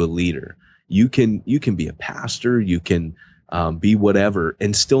make you a leader. You can be a pastor, you can be whatever,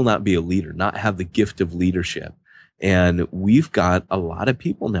 and still not be a leader, not have the gift of leadership. And we've got a lot of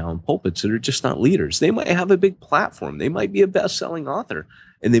people now in pulpits that are just not leaders. They might have a big platform. They might be a best-selling author,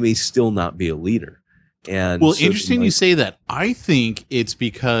 and they may still not be a leader. And well, so interesting you say that. I think it's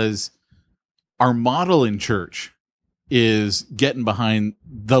because our model in church is getting behind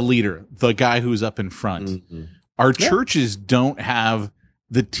the leader, the guy who's up in front. Mm-hmm. Our churches don't have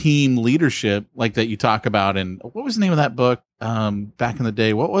the team leadership like that you talk about. And what was the name of that book back in the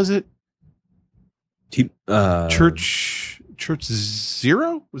day? What was it? Church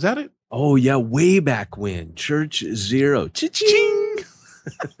Zero? Was that it? Oh yeah, way back when. Church Zero. Cha-ching!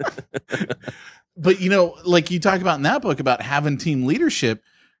 But like you talk about in that book about having team leadership,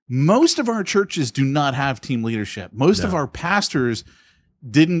 most of our churches do not have team leadership. Most of our pastors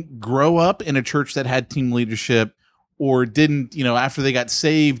didn't grow up in a church that had team leadership, or didn't, after they got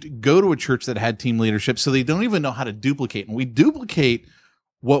saved, go to a church that had team leadership. So they don't even know how to duplicate. And we duplicate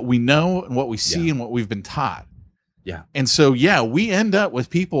what we know and what we see and what we've been taught. Yeah. And so, we end up with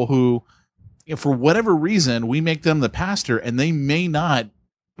people who, for whatever reason, we make them the pastor, and they may not.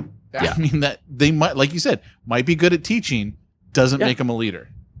 I mean, that they might, like you said, might be good at teaching, doesn't make them a leader.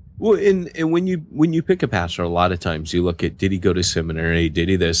 Well, and when you pick a pastor, a lot of times you look at, did he go to seminary? Did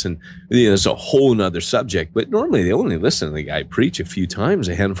he this? And it's a whole nother subject. But normally they only listen to the guy preach a few times,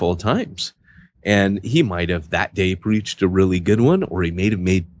 a handful of times. And he might have that day preached a really good one, or he may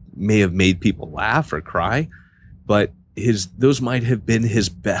have made people laugh or cry. But those might have been his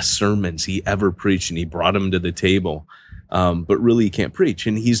best sermons he ever preached, and he brought them to the table. But really he can't preach.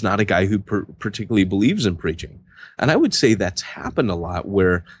 And he's not a guy who particularly believes in preaching. And I would say that's happened a lot,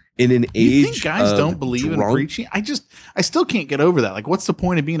 where in an age, you think guys don't believe in preaching? I still can't get over that. Like, what's the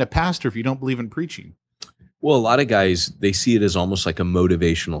point of being a pastor if you don't believe in preaching? Well, a lot of guys, they see it as almost like a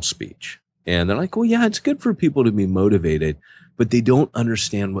motivational speech. And they're like, well, yeah, it's good for people to be motivated, but they don't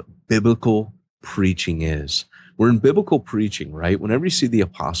understand what biblical preaching is. We're in biblical preaching, right? Whenever you see the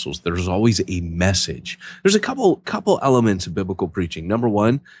apostles, there's always a message. There's a couple elements of biblical preaching. Number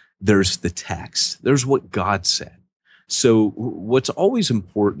one, there's the text. There's what God said. So what's always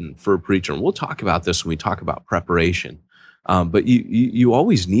important for a preacher, and we'll talk about this when we talk about preparation, but you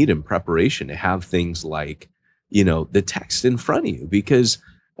always need in preparation to have things like, the text in front of you, because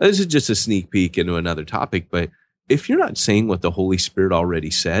this is just a sneak peek into another topic. But if you're not saying what the Holy Spirit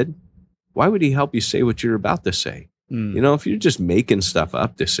already said, why would he help you say what you're about to say? If you're just making stuff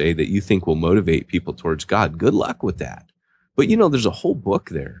up to say that you think will motivate people towards God, good luck with that. But there's a whole book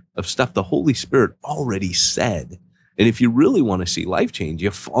there of stuff the Holy Spirit already said. And if you really want to see life change, you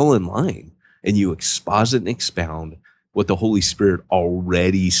fall in line and you exposit and expound what the Holy Spirit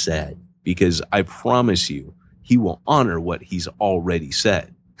already said, because I promise you, he will honor what he's already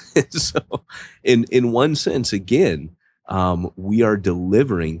said. So in one sense, again, we are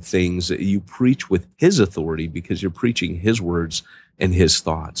delivering things that you preach with his authority, because you're preaching his words and his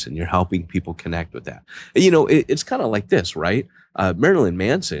thoughts, and you're helping people connect with that. And, it's kind of like this, right? Marilyn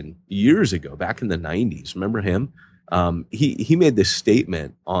Manson, years ago, back in the 90s, remember him? He made this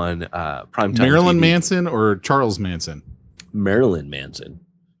statement on primetime Marilyn TV. Manson or Charles Manson? Marilyn Manson.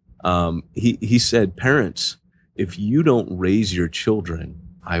 He said, parents, if you don't raise your children,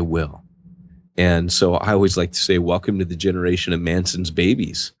 I will. And so I always like to say, welcome to the generation of Manson's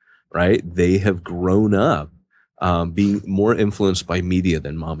babies, right? They have grown up being more influenced by media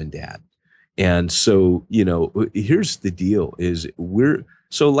than mom and dad. And so, here's the deal is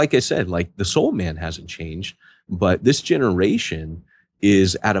so like I said, like the soul man hasn't changed, but this generation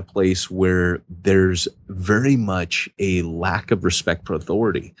is at a place where there's very much a lack of respect for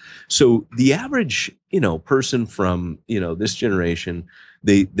authority. So the average, person from, this generation,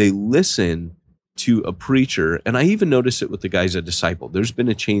 they listen to a preacher. And I even noticed it with the guys at Disciple. There's been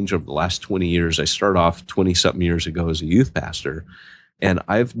a change over the last 20 years. I started off 20 something years ago as a youth pastor. And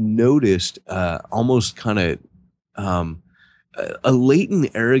I've noticed almost kind of a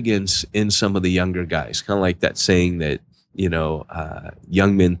latent arrogance in some of the younger guys, kind of like that saying that,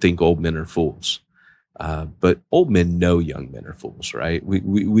 young men think old men are fools. But old men know young men are fools, right?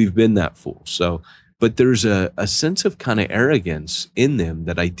 We've been that fool. So, but there's a sense of kind of arrogance in them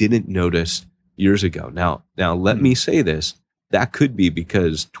that I didn't notice years ago. Now let me say this. That could be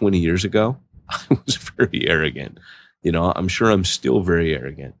because 20 years ago, I was very arrogant. I'm sure I'm still very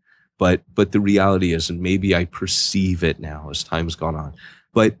arrogant. But the reality is, and maybe I perceive it now as time's gone on,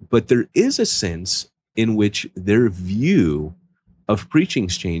 but there is a sense in which their view of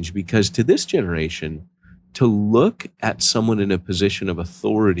preaching's changed, because to this generation, to look at someone in a position of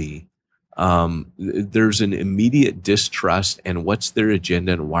authority, there's an immediate distrust, and what's their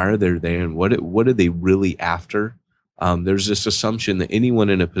agenda and why are they there and what are they really after? There's this assumption that anyone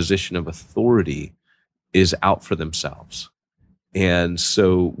in a position of authority is out for themselves. And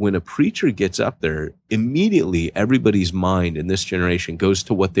so when a preacher gets up there, immediately everybody's mind in this generation goes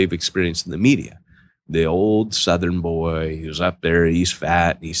to what they've experienced in the media. The old Southern boy who's up there, he's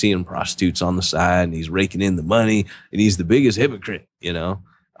fat, and he's seeing prostitutes on the side, and he's raking in the money, and he's the biggest hypocrite,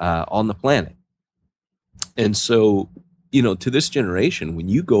 on the planet. And so, to this generation, when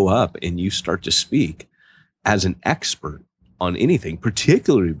you go up and you start to speak as an expert on anything,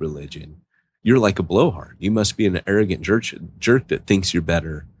 particularly religion, you're like a blowhard. You must be an arrogant jerk that thinks you're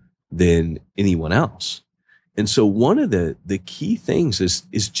better than anyone else. And so one of the key things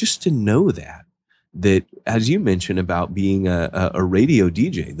is just to know that, as you mentioned about being a radio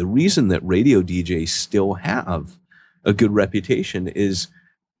DJ, the reason that radio DJs still have a good reputation is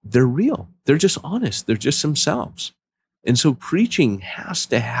they're real. They're just honest. They're just themselves. And so preaching has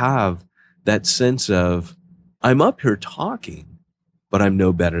to have that sense of, I'm up here talking, but I'm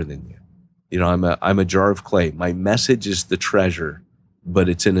no better than you. You know, I'm a jar of clay. My message is the treasure, but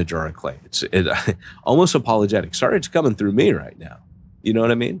it's in a jar of clay. It's almost apologetic. Sorry, it's coming through me right now. You know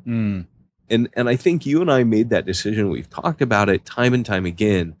what I mean? Mm. And I think you and I made that decision. We've talked about it time and time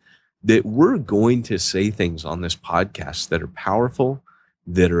again, that we're going to say things on this podcast that are powerful,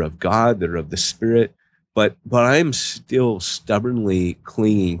 that are of God, that are of the Spirit. But I'm still stubbornly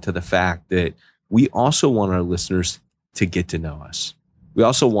clinging to the fact that we also want our listeners to get to know us. We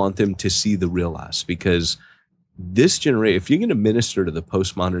also want them to see the real us, because this generation, if you're going to minister to the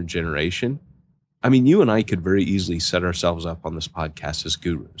postmodern generation, I mean, you and I could very easily set ourselves up on this podcast as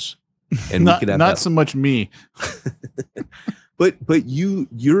gurus. And not, we could have not so much me. But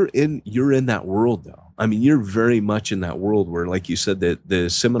you're in that world though. I mean, you're very much in that world where, like you said, that the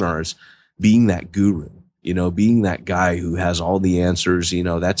seminars, being that guru, you know, being that guy who has all the answers, you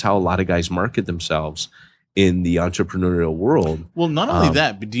know, that's how a lot of guys market themselves in the entrepreneurial world. Well, not only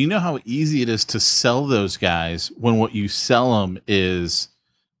that, but do you know how easy it is to sell those guys when what you sell them is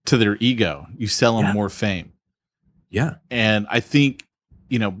to their ego? You sell them more fame. Yeah. And I think,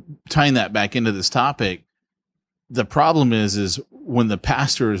 you know, tying that back into this topic, the problem is when the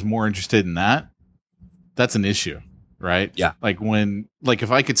pastor is more interested in that, that's an issue, right? Yeah. Like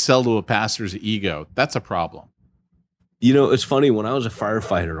if I could sell to a pastor's ego, that's a problem. You know, it's funny, when I was a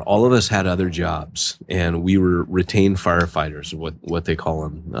firefighter, all of us had other jobs, and we were retained firefighters, what they call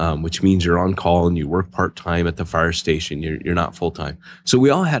them, which means you're on call and you work part-time at the fire station. You're not full-time. So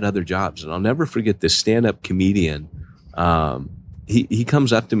we all had other jobs, and I'll never forget this stand-up comedian. He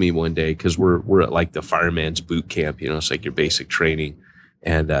comes up to me one day, because we're at like the fireman's boot camp, you know, it's like your basic training,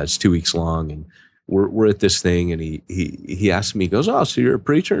 and it's 2 weeks long, and we're at this thing, and he asked me, he goes, "Oh, so you're a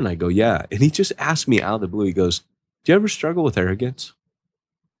preacher?" And I go, "Yeah." And he just asked me out of the blue, he goes, "Do you ever struggle with arrogance?"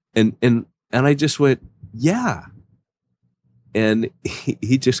 And I just went, "Yeah." And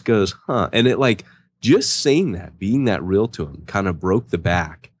he just goes, "Huh." And it, like, just saying that, being that real to him, kind of broke the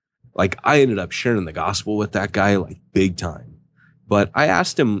back. Like, I ended up sharing the gospel with that guy, like, big time. But I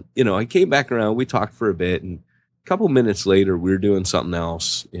asked him, you know, I came back around, we talked for a bit, and a couple minutes later, we were doing something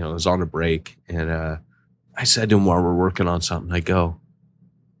else, you know, it was on a break. And I said to him while we're working on something, I go,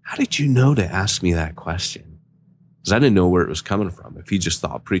 "How did you know to ask me that question?" Because I didn't know where it was coming from, if he just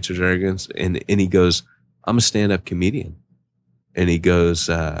thought preacher's arrogance. And he goes, "I'm a stand-up comedian." And he goes,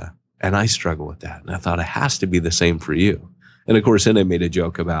 "And I struggle with that." And I thought, it has to be the same for you. And of course, then I made a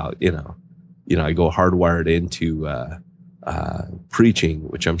joke about, you know, I go hardwired into preaching,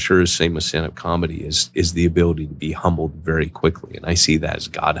 which I'm sure is same as stand-up comedy, is the ability to be humbled very quickly. And I see that as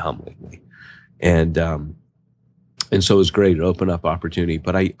God humbling me. And so it's great. It opened up opportunity.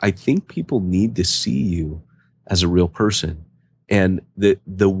 But I think people need to see you as a real person. And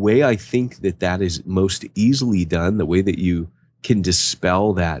the way I think that is most easily done, the way that you can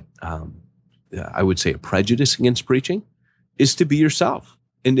dispel that, I would say, a prejudice against preaching, is to be yourself.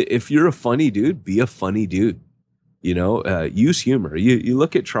 And if you're a funny dude, be a funny dude. You know, use humor. You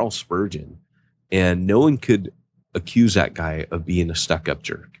look at Charles Spurgeon, and no one could accuse that guy of being a stuck-up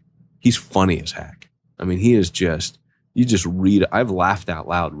jerk. He's funny as heck. I mean, he is just, you just read, I've laughed out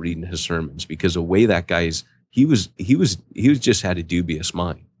loud reading his sermons, because the way that guy's, he just had a dubious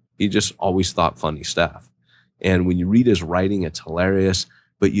mind. He just always thought funny stuff. And when you read his writing, it's hilarious,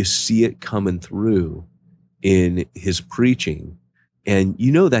 but you see it coming through in his preaching. And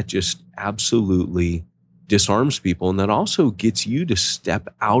you know, that just absolutely disarms people. And that also gets you to step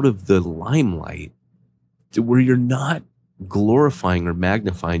out of the limelight to where you're not glorifying or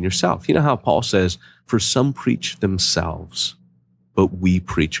magnifying yourself. You know how Paul says, "For some preach themselves, but we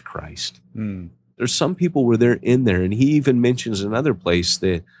preach Christ." There's some people where they're in there. And he even mentions another place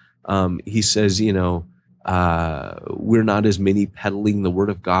that he says, you know, we're not as many peddling the word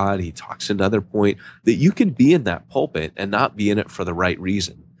of God. He talks another point that you can be in that pulpit and not be in it for the right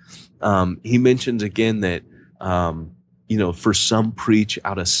reason. He mentions again that, you know, for some preach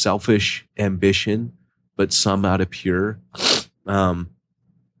out of selfish ambition, but some out of pure.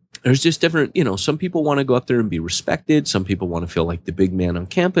 There's just different, you know, some people want to go up there and be respected. Some people want to feel like the big man on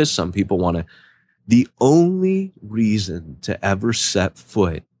campus. Some people want to, the only reason to ever set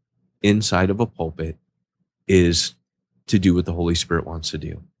foot inside of a pulpit is to do what the Holy Spirit wants to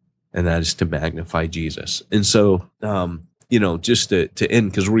do. And that is to magnify Jesus. And so, you know, just to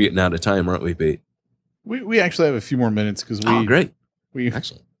end, because we're getting out of time, aren't we, Pete? We actually have a few more minutes, because great.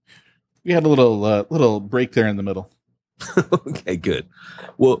 Excellent. We had a little break there in the middle. Okay, good.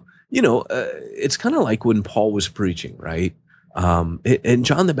 Well, it's kind of like when Paul was preaching, right? And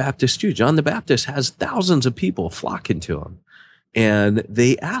John the Baptist too. John the Baptist has thousands of people flocking to him. And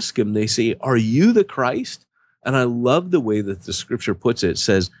they ask him, they say, "Are you the Christ?" And I love the way that the scripture puts it. It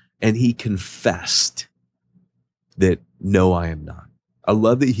says, and he confessed that, "No, I am not." I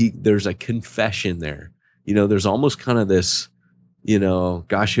love that there's a confession there. There's almost kind of this,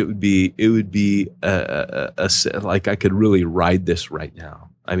 gosh, it would be like I could really ride this right now.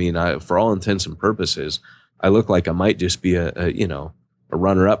 I mean, for all intents and purposes, I look like I might just be a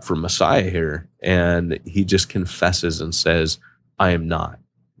runner-up for Messiah here. And he just confesses and says, "I am not."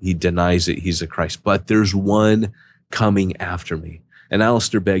 He denies that he's the Christ, but there's one coming after me. And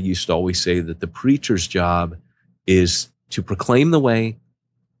Alistair Begg used to always say that the preacher's job is to proclaim the way,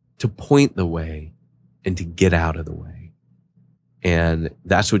 to point the way, and to get out of the way. And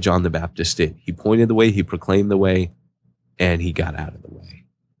that's what John the Baptist did. He pointed the way, he proclaimed the way, and he got out of the way.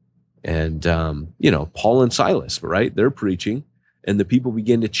 And, Paul and Silas, right? They're preaching, and the people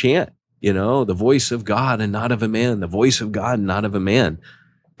begin to chant, the voice of God and not of a man, the voice of God and not of a man.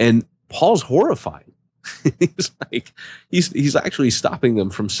 And Paul's horrified. He's actually stopping them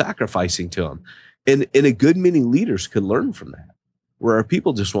from sacrificing to him. And a good many leaders could learn from that, where our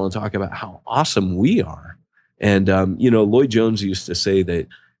people just want to talk about how awesome we are. And, Lloyd Jones used to say that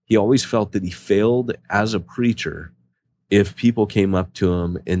he always felt that he failed as a preacher if people came up to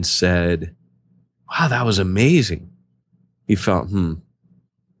him and said, "Wow, that was amazing." He felt,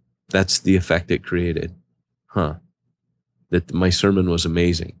 that's the effect it created. That my sermon was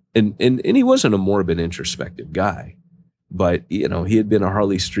amazing. And he wasn't a morbid, introspective guy, but, he had been a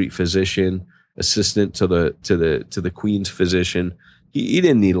Harley Street physician, assistant to the Queen's physician. He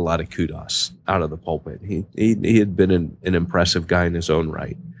didn't need a lot of kudos out of the pulpit. He had been an impressive guy in his own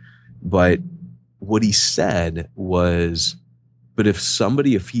right. But what he said was, but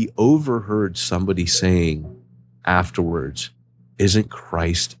if he overheard somebody saying afterwards, "Isn't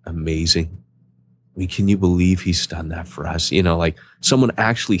Christ amazing? I mean, can you believe he's done that for us?" Like someone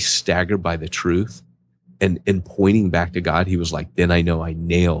actually staggered by the truth and pointing back to God, he was like, "Then I know I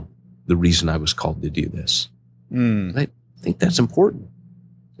nailed the reason I was called to do this." I think that's important.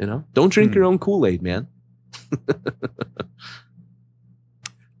 Don't drink your own Kool-Aid, man.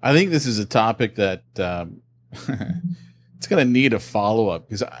 I think this is a topic that it's going to need a follow-up,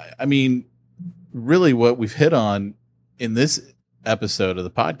 because I mean, really what we've hit on in this episode of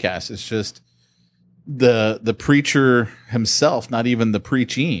the podcast is just the preacher himself, not even the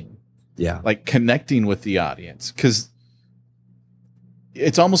preaching. Yeah. Like connecting with the audience. Because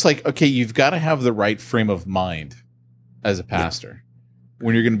it's almost like, okay, you've got to have the right frame of mind as a pastor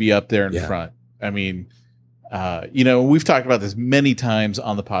when you're going to be up there in front. I mean, we've talked about this many times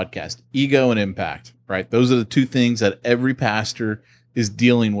on the podcast, ego and impact, right? Those are the two things that every pastor is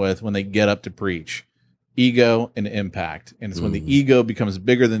dealing with when they get up to preach, ego and impact. And it's when the ego becomes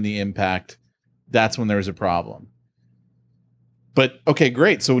bigger than the impact, that's when there's a problem. But okay,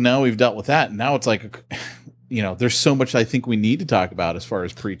 great. So now we've dealt with that. And now it's like, there's so much I think we need to talk about as far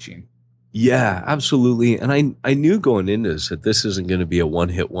as preaching. Yeah, absolutely. And I knew going into this that this isn't going to be a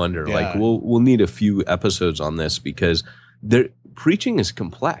one-hit wonder. Yeah. Like we'll need a few episodes on this, because preaching is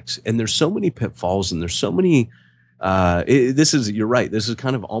complex and there's so many pitfalls and there's so many you're right. This is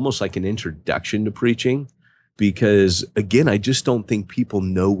kind of almost like an introduction to preaching, because again, I just don't think people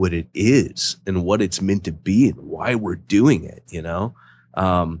know what it is and what it's meant to be and why we're doing it.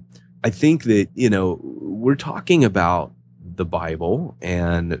 I think that, we're talking about the Bible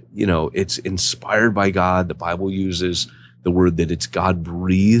and, it's inspired by God. The Bible uses the word that it's God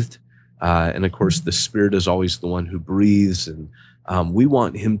breathed. And of course, the Spirit is always the one who breathes. And we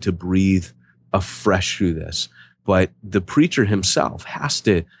want him to breathe afresh through this. But the preacher himself has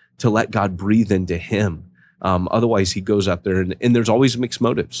to let God breathe into him. Otherwise, he goes up there and there's always mixed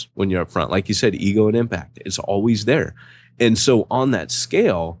motives when you're up front. Like you said, ego and impact, it's always there. And so on that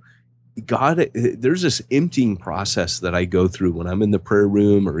scale, there's this emptying process that I go through when I'm in the prayer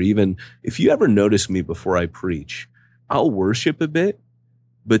room, or even if you ever notice me before I preach, I'll worship a bit,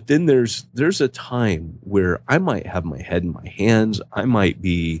 but then there's a time where I might have my head in my hands. I might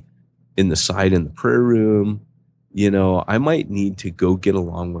be in the side in the prayer room. I might need to go get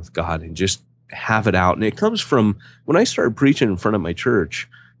along with God and just have it out. And it comes from when I started preaching in front of my church.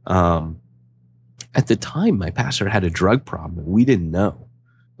 At the time, my pastor had a drug problem and we didn't know.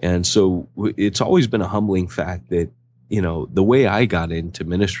 And so it's always been a humbling fact that, the way I got into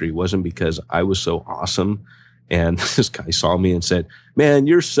ministry wasn't because I was so awesome. And this guy saw me and said, "Man,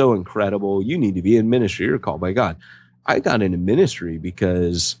 you're so incredible. You need to be in ministry. You're called by God." I got into ministry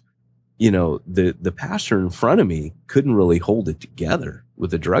because, the pastor in front of me couldn't really hold it together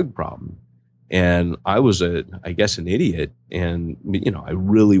with a drug problem. And I was I guess an idiot. And, I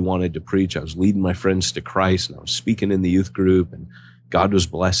really wanted to preach. I was leading my friends to Christ, and I was speaking in the youth group, and God was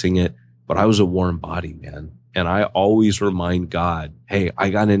blessing it. But I was a warm body, man. And I always remind God, hey, I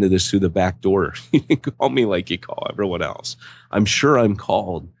got into this through the back door. You didn't call me like you call everyone else. I'm sure I'm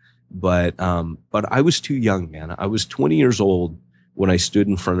called, but I was too young, man. I was 20 years old when I stood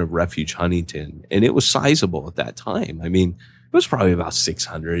in front of Refuge Huntington, and it was sizable at that time. I mean, it was probably about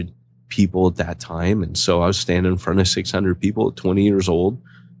 600 people at that time. And so I was standing in front of 600 people at 20 years old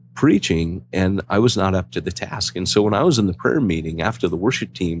preaching, and I was not up to the task. And so when I was in the prayer meeting after the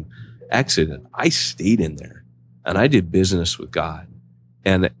worship team exited, I stayed in there and I did business with God.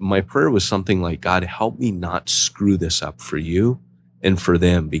 And my prayer was something like, God, help me not screw this up for you and for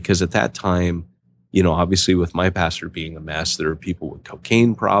them. Because at that time, obviously with my pastor being a mess, there were people with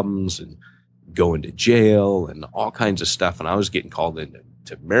cocaine problems and going to jail and all kinds of stuff. And I was getting called into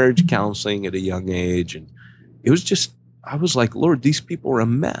marriage counseling at a young age. And it was just, I was like, Lord, these people are a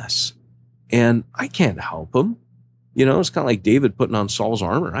mess and I can't help them. It's kind of like David putting on Saul's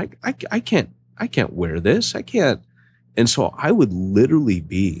armor. I can't wear this. I can't. And so I would literally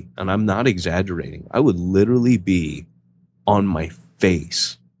be, and I'm not exaggerating, I would literally be on my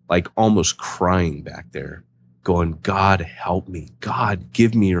face, like almost crying back there, going, God, help me. God,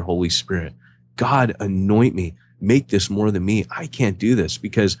 give me your Holy Spirit. God, anoint me. Make this more than me. I can't do this,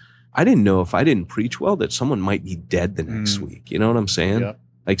 because I didn't know if I didn't preach well that someone might be dead the next week. You know what I'm saying? Yeah.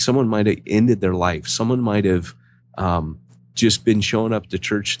 Like someone might have ended their life. Someone might have just been showing up to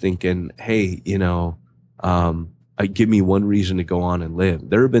church thinking, hey, give me one reason to go on and live.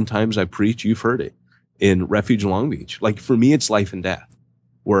 There have been times I preach, you've heard it, in Refuge Long Beach. Like for me, it's life and death,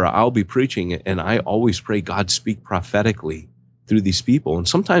 where I'll be preaching and I always pray, God, speak prophetically through these people. And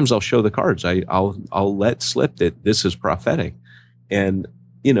sometimes I'll show the cards. I'll let slip that this is prophetic. And,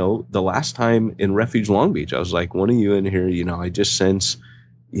 the last time in Refuge Long Beach, I was like, one of you in here, I just sense,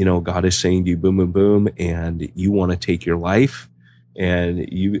 God is saying to you, boom, boom, boom, and you want to take your life. And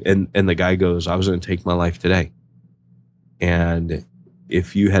the guy goes, I was going to take my life today. And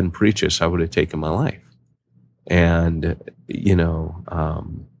if you hadn't preached this, I would have taken my life. And,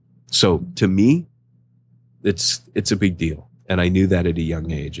 so to me, it's a big deal. And I knew that at a young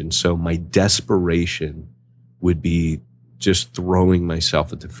age. And so my desperation would be just throwing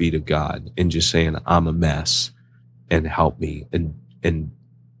myself at the feet of God and just saying, I'm a mess and help me and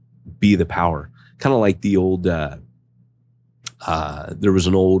be the power. Kind of like the old, there was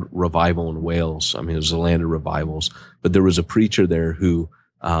an old revival in Wales. I mean, it was the land of revivals, but there was a preacher there who,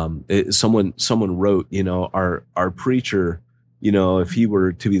 someone wrote, our preacher, if he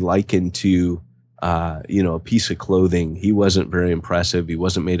were to be likened to, a piece of clothing, he wasn't very impressive. He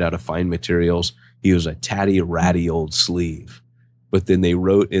wasn't made out of fine materials. He was a tatty, ratty old sleeve. But then they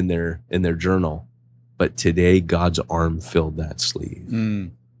wrote in their journal, but today God's arm filled that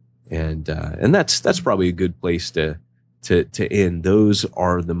sleeve. And that's probably a good place to end. Those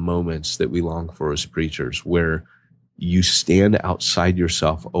are the moments that we long for as preachers, where you stand outside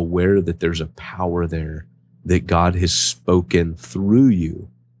yourself, aware that there's a power there, that God has spoken through you,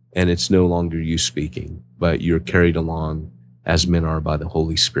 and it's no longer you speaking, but you're carried along as men are by the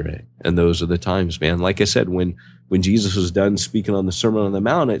Holy Spirit. And those are the times, man. Like I said, when Jesus was done speaking on the Sermon on the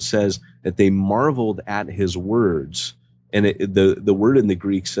Mount, it says that they marveled at his words. And the word in the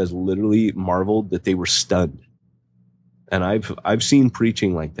Greek says literally marveled, that they were stunned. And I've seen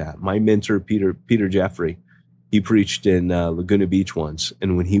preaching like that. My mentor, Peter Jeffrey, he preached in Laguna Beach once.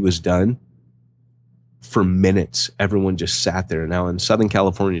 And when he was done, for minutes, everyone just sat there. Now in Southern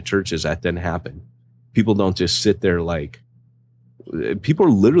California churches, that doesn't happen. People don't just sit there people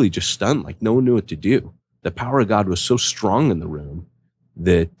are literally just stunned, like no one knew what to do. The power of God was so strong in the room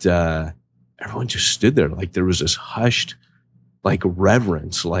that everyone just stood there. Like there was this hushed,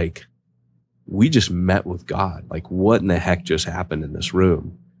 reverence, we just met with God. Like what in the heck just happened in this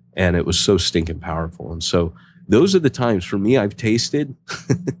room? And it was so stinking powerful. And so those are the times for me I've tasted.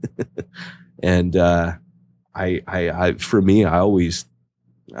 And for me, I always,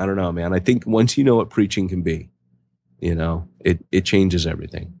 I don't know, man. I think once you know what preaching can be, it changes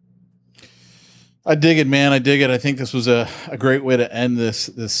everything. I dig it, man. I dig it. I think this was a great way to end this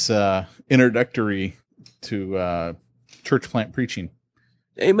introductory to church plant preaching.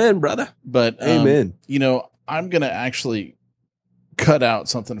 Amen, brother. But amen. I'm gonna actually cut out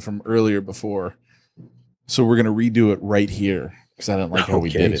something from earlier before, so we're gonna redo it right here because I didn't like how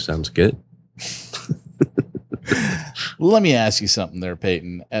we did it. Sounds good. Let me ask you something there,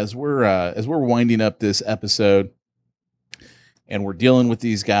 Peyton. As we're winding up this episode, and we're dealing with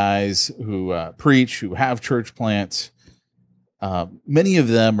these guys who preach, who have church plants. Many of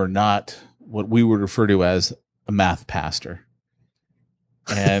them are not what we would refer to as a math pastor.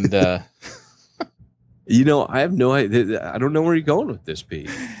 And, I have no idea. I don't know where you're going with this, Pete.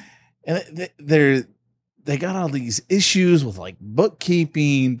 And they got all these issues with like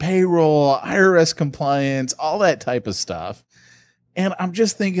bookkeeping, payroll, IRS compliance, all that type of stuff. And I'm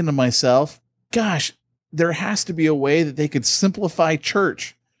just thinking to myself, gosh, there has to be a way that they could simplify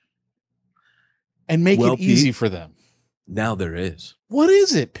church and make it easy Pete, for them. Now there is. What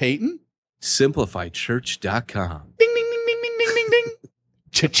is it, Peyton? SimplifiedChurch.com. Ding, ding, ding, ding, ding, ding, ding, ding.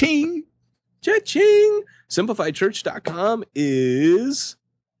 Cha-ching. Cha-ching. SimplifiedChurch.com is...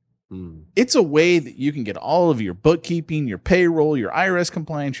 It's a way that you can get all of your bookkeeping, your payroll, your IRS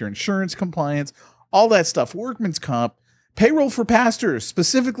compliance, your insurance compliance, all that stuff, workman's comp, payroll for pastors,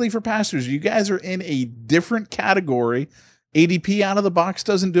 specifically for pastors. You guys are in a different category. ADP out of the box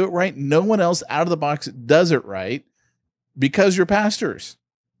doesn't do it right. No one else out of the box does it right because you're pastors.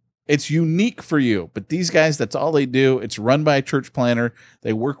 It's unique for you. But these guys, that's all they do. It's run by a church planner.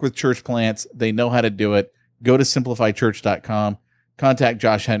 They work with church plants. They know how to do it. Go to simplifiedchurch.com. Contact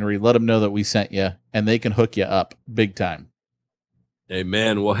Josh Henry. Let him know that we sent you, and they can hook you up big time.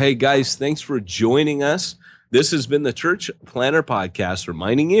 Amen. Well, hey, guys, thanks for joining us. This has been the Church Planter Podcast,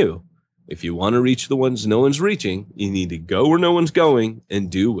 reminding you, if you want to reach the ones no one's reaching, you need to go where no one's going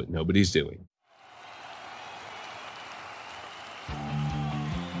and do what nobody's doing.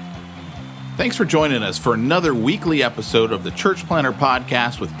 Thanks for joining us for another weekly episode of the Church Planter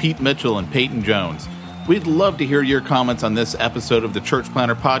Podcast with Pete Mitchell and Peyton Jones. We'd love to hear your comments on this episode of the Church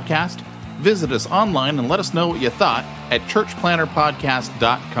Planter Podcast. Visit us online and let us know what you thought at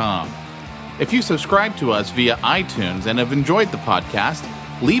churchplanterpodcast.com. If you subscribe to us via iTunes and have enjoyed the podcast,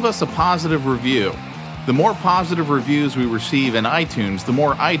 leave us a positive review. The more positive reviews we receive in iTunes, the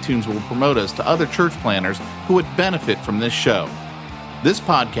more iTunes will promote us to other church planners who would benefit from this show. This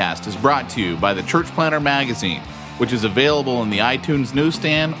podcast is brought to you by the Church Planter Magazine, which is available in the iTunes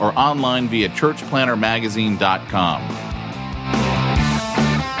newsstand or online via churchplantermagazine.com.